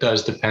 but it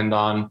does depend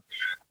on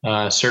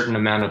a certain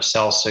amount of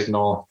cell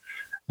signal.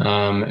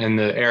 And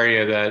the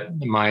area that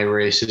my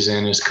race is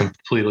in is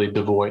completely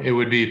devoid. It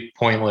would be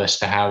pointless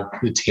to have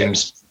the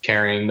teams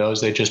carrying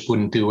those. They just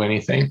wouldn't do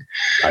anything.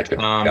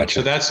 Gotcha.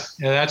 So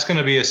that's going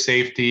to be a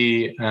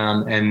safety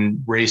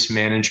and race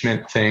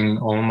management thing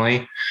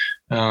only.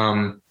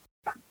 And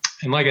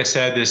like I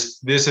said,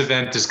 this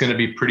event is going to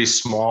be pretty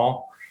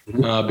small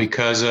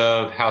because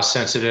of how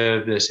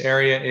sensitive this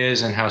area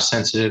is and how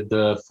sensitive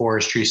the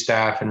forestry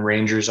staff and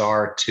rangers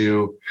are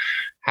to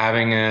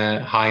having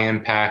a high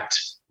impact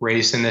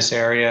race in this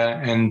area.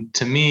 And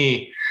to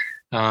me,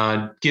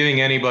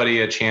 giving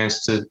anybody a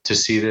chance to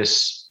see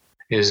this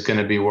is going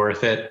to be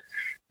worth it.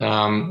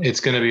 It's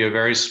going to be a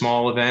very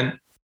small event,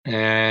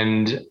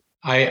 and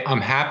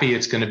I'm happy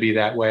it's going to be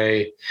that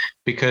way,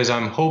 because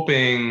I'm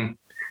hoping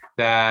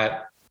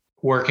that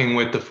working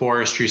with the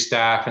forestry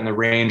staff and the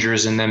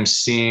rangers and them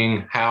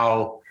seeing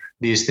how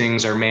these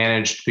things are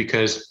managed,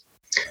 because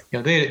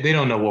they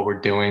don't know what we're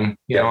doing.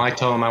 I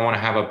tell them I want to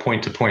have a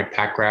point-to-point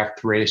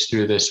packraft race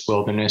through this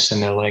wilderness,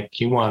 and they're like,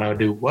 "You want to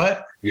do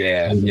what?"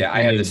 Yeah.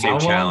 I had the same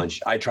challenge.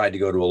 I tried to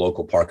go to a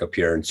local park up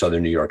here in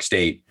southern New York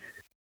State,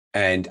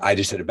 and I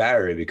just hit a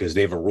barrier because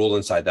they have a rule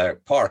inside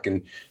that park,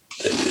 and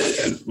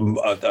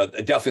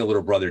definitely a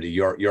little brother to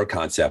your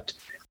concept,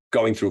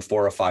 going through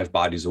 4 or 5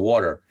 bodies of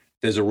water.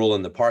 There's a rule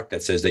in the park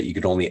that says that you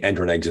could only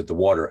enter and exit the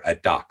water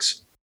at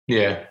docks.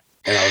 Yeah.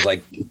 And I was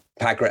like,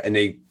 packraft, and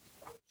they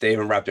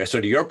haven't wrapped there.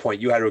 So to your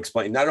point, you had to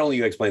explain, not only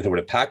you explained what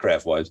a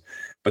packraft was,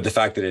 but the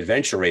fact that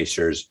adventure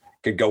racers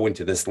could go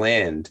into this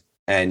land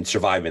and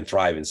survive and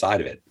thrive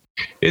inside of it.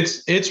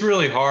 It's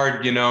really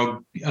hard,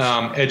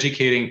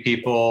 educating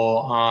people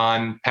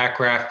on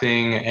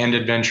packrafting and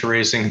adventure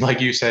racing, like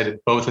you said,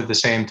 both at the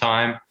same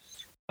time.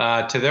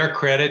 To their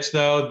credits,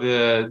 though,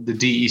 the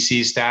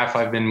DEC staff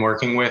I've been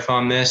working with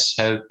on this,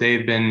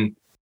 they've been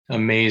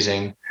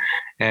amazing.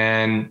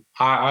 And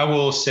I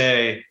will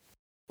say,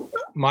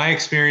 my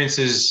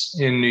experiences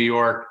in New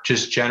York,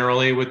 just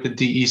generally with the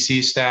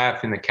DEC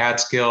staff in the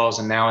Catskills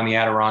and now in the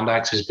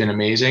Adirondacks, has been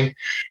amazing.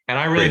 And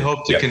I really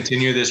hope to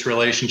continue this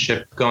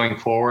relationship going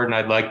forward. And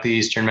I'd like the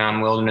Eastern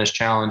Mountain Wilderness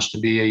Challenge to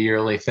be a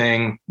yearly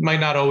thing.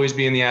 Might not always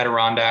be in the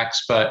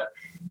Adirondacks, but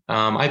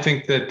I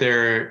think that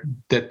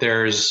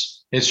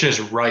it's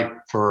just ripe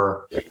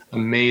for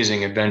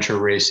amazing adventure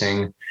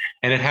racing.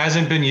 And it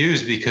hasn't been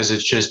used because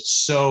it's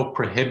just so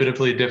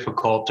prohibitively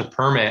difficult to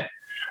permit.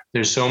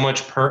 There's so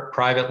much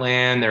private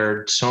land. There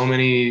are so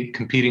many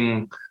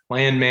competing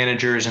land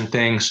managers and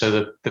things.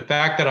 So the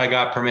fact that I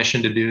got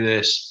permission to do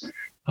this,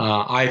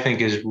 I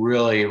think is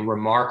really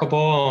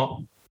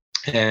remarkable.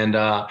 And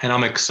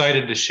I'm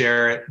excited to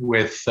share it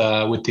with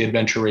the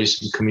adventure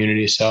racing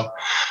community. So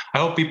I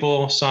hope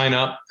people sign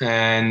up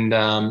and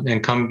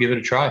come give it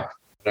a try.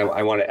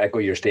 I want to echo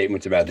your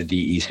statements about the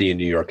DEC in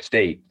New York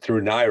State.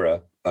 Through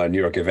NYRA,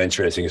 New York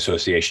Adventure Racing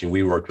Association,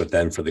 we worked with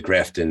them for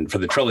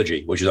the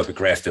trilogy, which is up at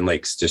Grafton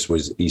Lakes, just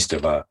was east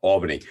of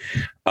Albany.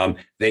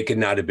 They could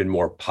not have been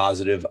more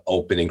positive,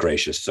 open, and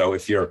gracious. So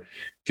if you're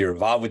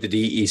involved with the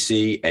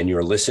DEC and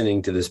you're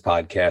listening to this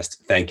podcast,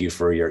 thank you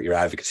for your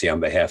advocacy on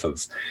behalf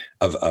of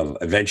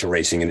adventure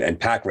racing and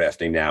pack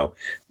rafting now.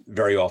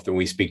 Very often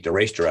we speak to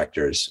race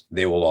directors,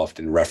 they will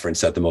often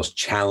reference that the most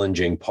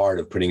challenging part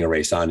of putting a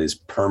race on is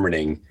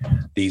permitting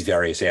these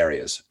various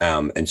areas.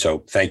 And so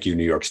thank you,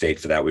 New York State,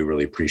 for that. We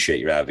really appreciate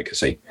your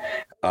advocacy.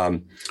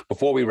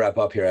 Before we wrap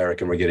up here,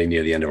 Eric, and we're getting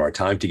near the end of our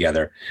time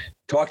together,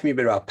 talk to me a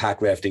bit about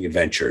Packrafting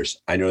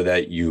Adventures. I know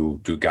that you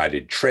do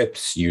guided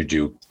trips, you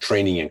do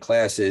training and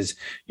classes,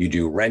 you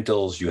do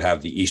rentals, you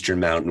have the Eastern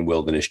Mountain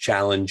Wilderness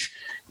Challenge.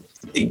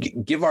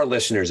 Give our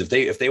listeners, if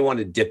they want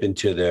to dip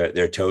into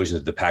their toes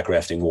into the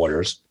packrafting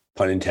waters,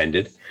 pun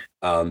intended,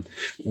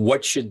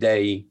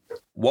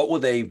 what will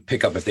they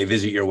pick up if they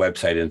visit your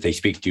website and if they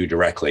speak to you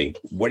directly?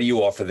 What do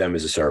you offer them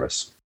as a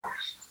service?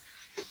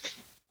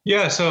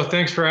 Yeah, so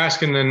thanks for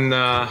asking. And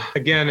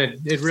again,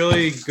 it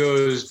really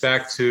goes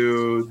back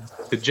to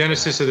the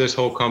genesis of this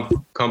whole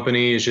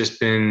company has just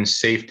been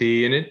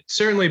safety. And it's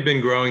certainly been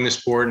growing the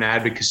sport and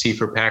advocacy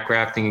for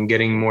packrafting and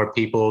getting more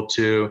people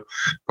to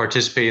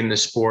participate in the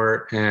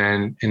sport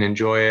and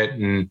enjoy it.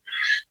 And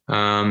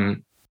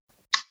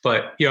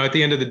but, at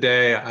the end of the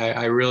day,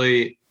 I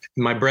really,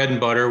 my bread and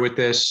butter with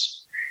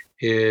this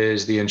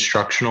is the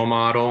instructional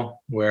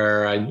model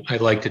where I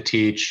like to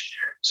teach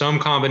some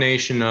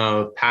combination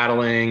of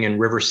paddling and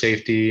river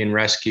safety and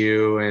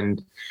rescue.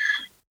 And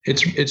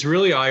it's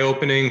really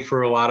eye-opening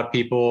for a lot of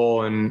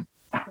people. And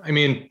I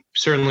mean,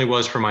 certainly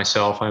was for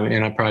myself.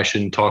 And I probably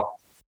shouldn't talk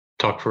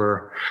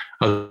for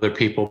other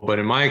people, but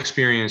in my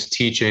experience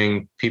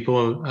teaching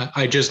people,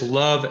 I just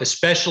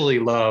especially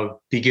love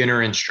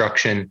beginner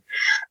instruction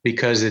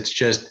because it's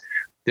just,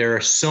 there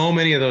are so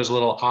many of those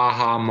little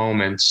aha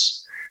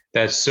moments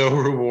that's so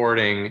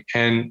rewarding.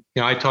 And,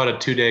 I taught a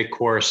 2-day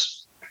course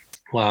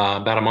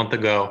about a month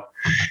ago.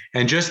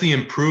 And just the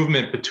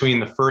improvement between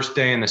the first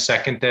day and the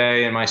second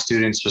day and my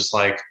students was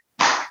like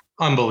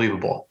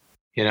unbelievable,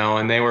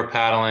 and they were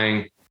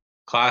paddling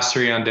class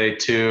 3 on day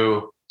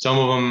 2. Some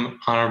of them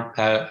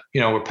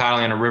were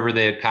paddling on a river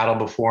they had paddled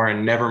before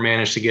and never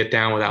managed to get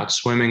down without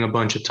swimming a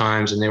bunch of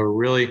times. And they were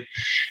really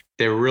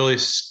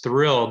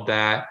thrilled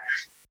that,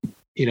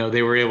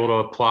 they were able to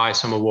apply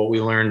some of what we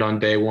learned on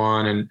day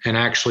 1 and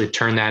actually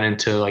turn that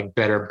into like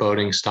better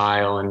boating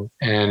style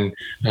and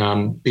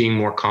being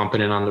more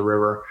competent on the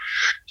river.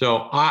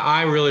 So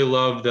I really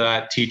love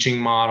that teaching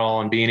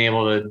model and being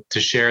able to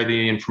share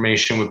the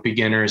information with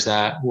beginners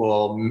that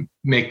will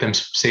make them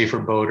safer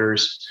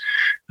boaters.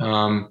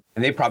 And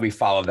they probably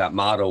follow that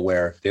model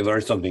where they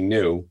learned something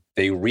new,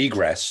 they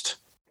regressed,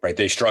 right?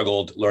 They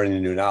struggled learning the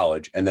new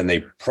knowledge, and then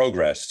they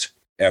progressed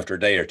after a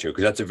day or two,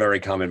 because that's a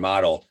very common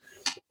model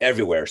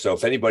everywhere. So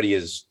if anybody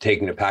is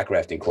taking a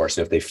packrafting course,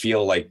 and if they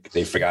feel like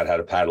they forgot how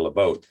to paddle a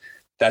boat,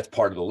 that's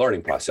part of the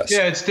learning process.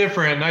 Yeah, it's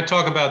different. And I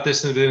talk about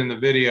this in the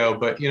video,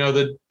 but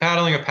the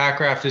paddling a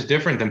packraft is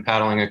different than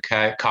paddling a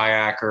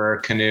kayak or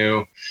a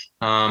canoe.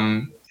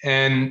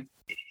 And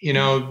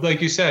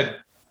like you said,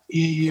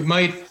 you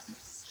might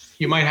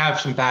have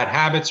some bad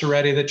habits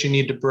already that you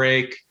need to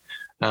break,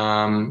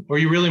 or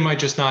you really might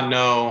just not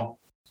know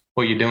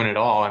what you're doing at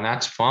all, and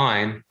that's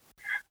fine.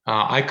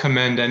 I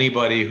commend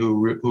anybody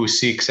who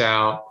seeks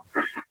out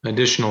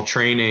additional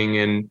training.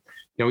 And,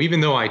 even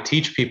though I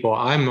teach people,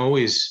 I'm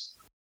always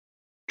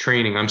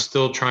training. I'm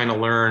still trying to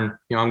learn.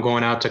 I'm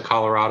going out to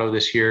Colorado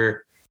this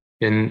year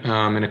in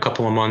a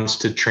couple of months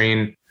to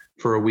train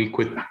for a week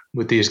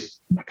with these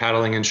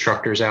paddling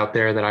instructors out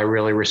there that I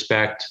really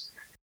respect.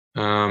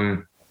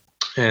 And,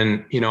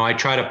 I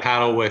try to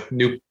paddle with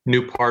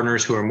new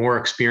partners who are more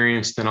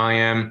experienced than I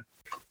am.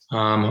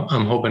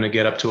 I'm hoping to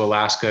get up to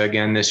Alaska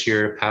again this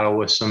year to paddle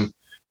with some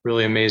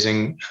really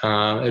amazing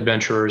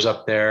adventurers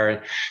up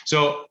there.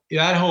 So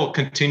that whole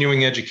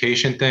continuing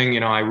education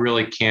thing, I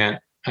really can't.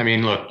 I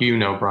mean, look,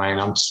 Brian,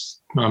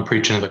 I'm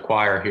preaching to the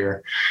choir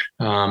here,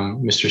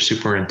 Mr.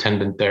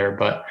 Superintendent there,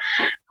 but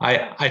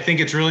I think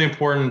it's really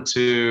important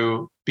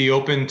to be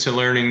open to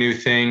learning new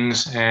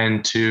things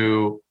and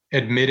to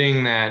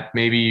admitting that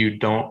maybe you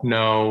don't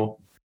know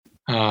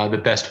the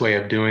best way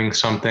of doing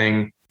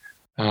something.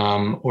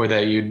 Or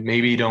that you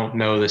maybe don't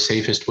know the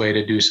safest way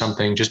to do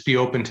something. Just be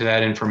open to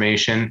that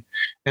information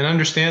and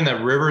understand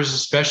that rivers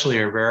especially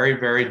are very,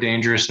 very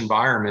dangerous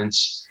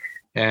environments.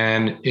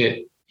 And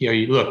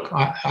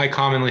I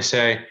commonly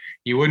say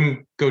you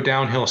wouldn't go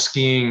downhill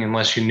skiing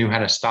unless you knew how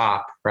to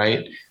stop,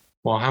 right?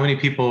 Well, how many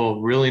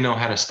people really know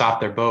how to stop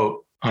their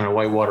boat on a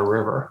whitewater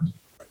river?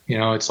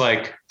 It's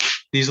like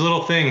these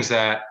little things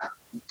that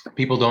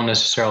people don't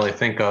necessarily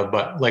think of.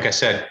 But like I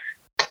said,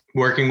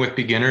 working with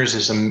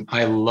beginners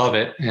I love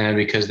it, and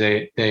because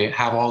they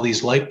have all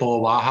these light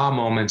bulb aha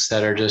moments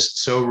that are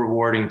just so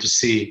rewarding to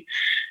see,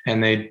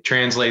 and they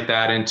translate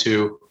that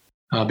into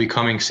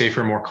becoming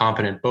safer, more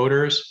confident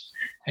boaters,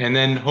 and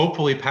then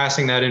hopefully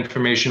passing that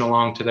information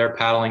along to their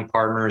paddling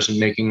partners and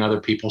making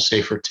other people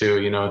safer too.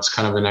 It's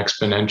kind of an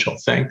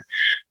exponential thing.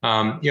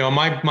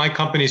 My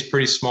company's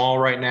pretty small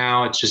right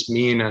now. It's just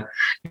me and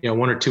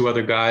 1 or 2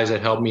 other guys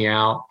that help me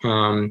out.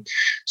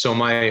 So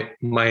my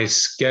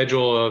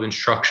schedule of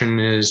instruction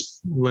is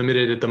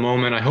limited at the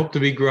moment. I hope to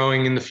be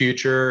growing in the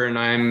future, and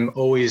I'm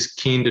always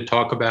keen to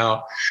talk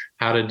about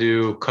how to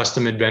do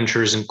custom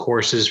adventures and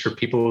courses for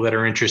people that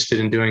are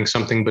interested in doing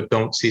something but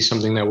don't see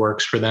something that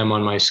works for them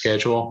on my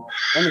schedule.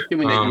 I'm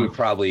assuming that you would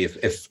probably,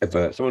 if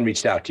someone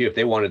reached out to you, if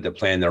they wanted to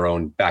plan their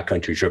own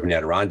backcountry trip in the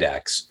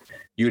Adirondacks,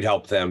 you'd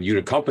help them, you'd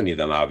accompany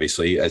them,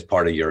 obviously, as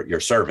part of your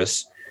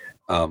service,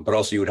 but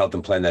also you would help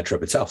them plan that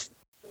trip itself.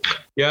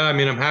 Yeah, I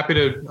mean, I'm happy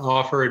to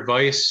offer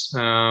advice.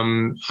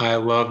 I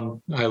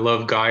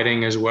love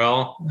guiding as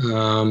well.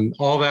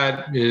 All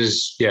that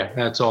is,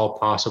 that's all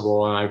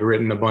possible. And I've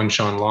written a bunch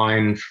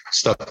online,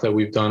 stuff that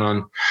we've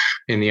done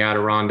in the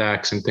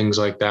Adirondacks and things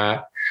like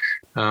that.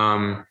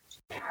 I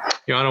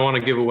don't want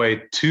to give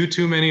away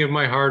too many of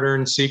my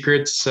hard-earned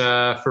secrets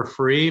for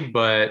free,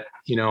 but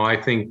I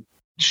think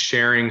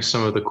sharing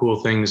some of the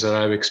cool things that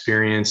I've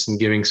experienced and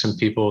giving some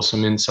people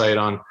some insight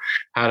on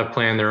how to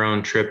plan their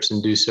own trips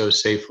and do so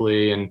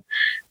safely. And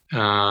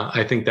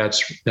I think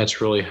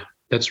that's really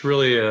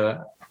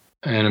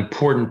an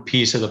important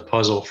piece of the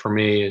puzzle for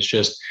me, is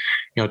just,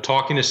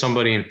 talking to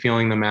somebody and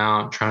feeling them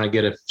out, trying to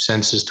get a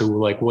sense as to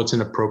like what's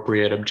an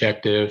appropriate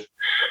objective,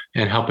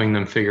 and helping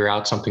them figure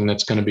out something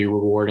that's going to be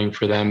rewarding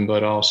for them,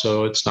 but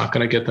also it's not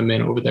going to get them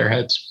in over their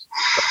heads.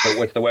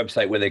 What's the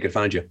website where they could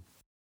find you?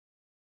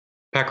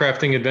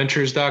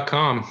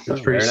 Packraftingadventures.com.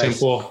 It's pretty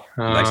simple.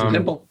 Nice and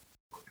simple.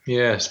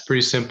 Yeah, it's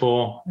pretty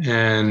simple.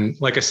 And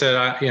like I said,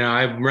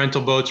 I have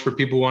rental boats for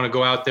people who want to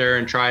go out there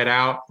and try it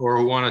out, or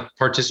who want to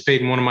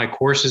participate in one of my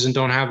courses and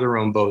don't have their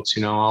own boats.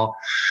 I'll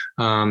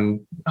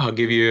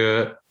give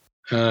you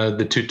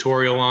the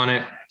tutorial on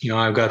it.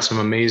 I've got some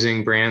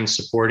amazing brands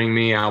supporting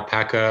me.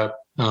 Alpaca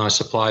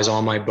supplies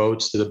all my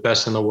boats. They're the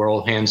best in the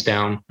world, hands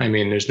down. I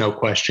mean, there's no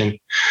question.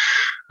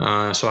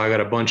 So I got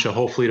a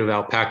whole fleet of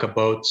Alpaca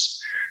boats.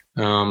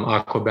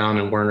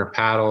 Aquabound and Werner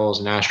paddles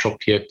and Astral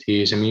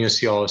PFTs. I mean, you'll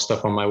see all this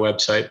stuff on my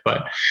website,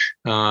 but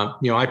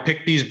I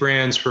picked these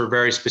brands for a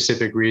very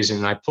specific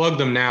reason. I plug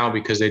them now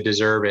because they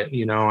deserve it.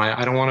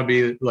 I don't want to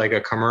be like a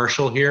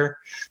commercial here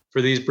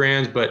for these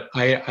brands, but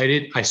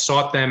I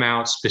sought them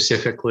out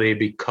specifically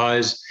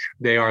because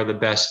they are the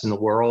best in the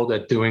world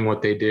at doing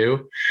what they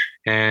do.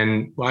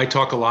 And I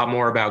talk a lot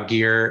more about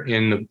gear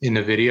in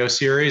the video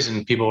series,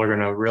 and people are going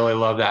to really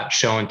love that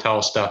show and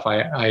tell stuff.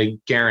 I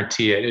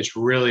guarantee it. It's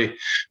really,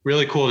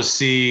 really cool to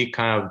see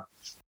kind of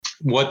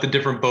what the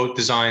different boat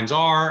designs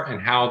are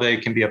and how they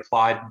can be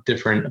applied to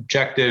different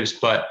objectives.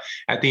 But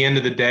at the end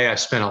of the day, I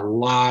spent a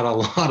lot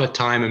of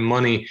time and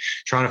money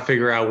trying to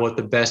figure out what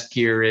the best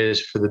gear is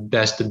for the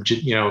best,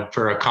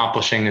 for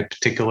accomplishing a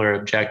particular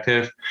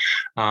objective.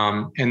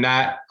 And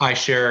that I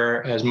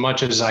share as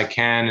much as I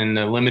can in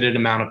the limited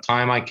amount of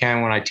time I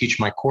can when I teach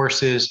my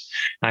courses.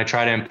 And I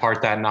try to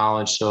impart that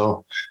knowledge.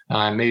 So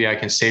maybe I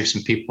can save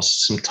some people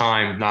some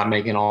time not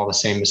making all the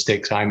same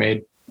mistakes I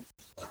made.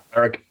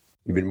 Eric,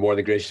 you've been more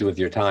than gracious with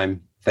your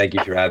time. Thank you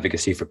for your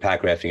advocacy for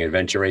packrafting and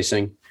adventure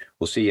racing.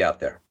 We'll see you out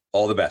there.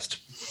 All the best.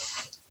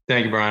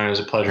 Thank you, Brian. It was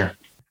a pleasure.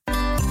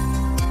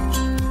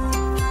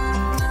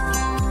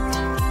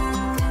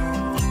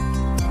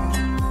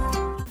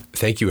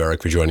 Thank you,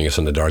 Eric, for joining us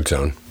on The Dark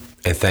Zone.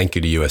 And thank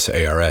you to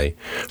USARA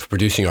for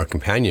producing our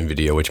companion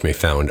video, which may be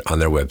found on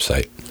their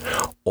website.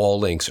 All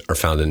links are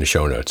found in the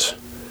show notes.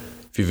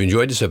 If you've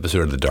enjoyed this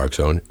episode of The Dark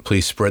Zone,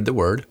 please spread the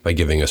word by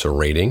giving us a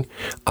rating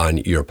on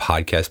your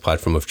podcast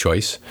platform of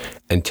choice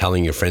and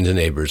telling your friends and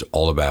neighbors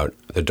all about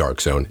The Dark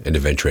Zone and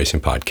Adventure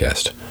Racing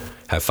Podcast.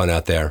 Have fun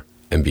out there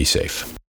and be safe.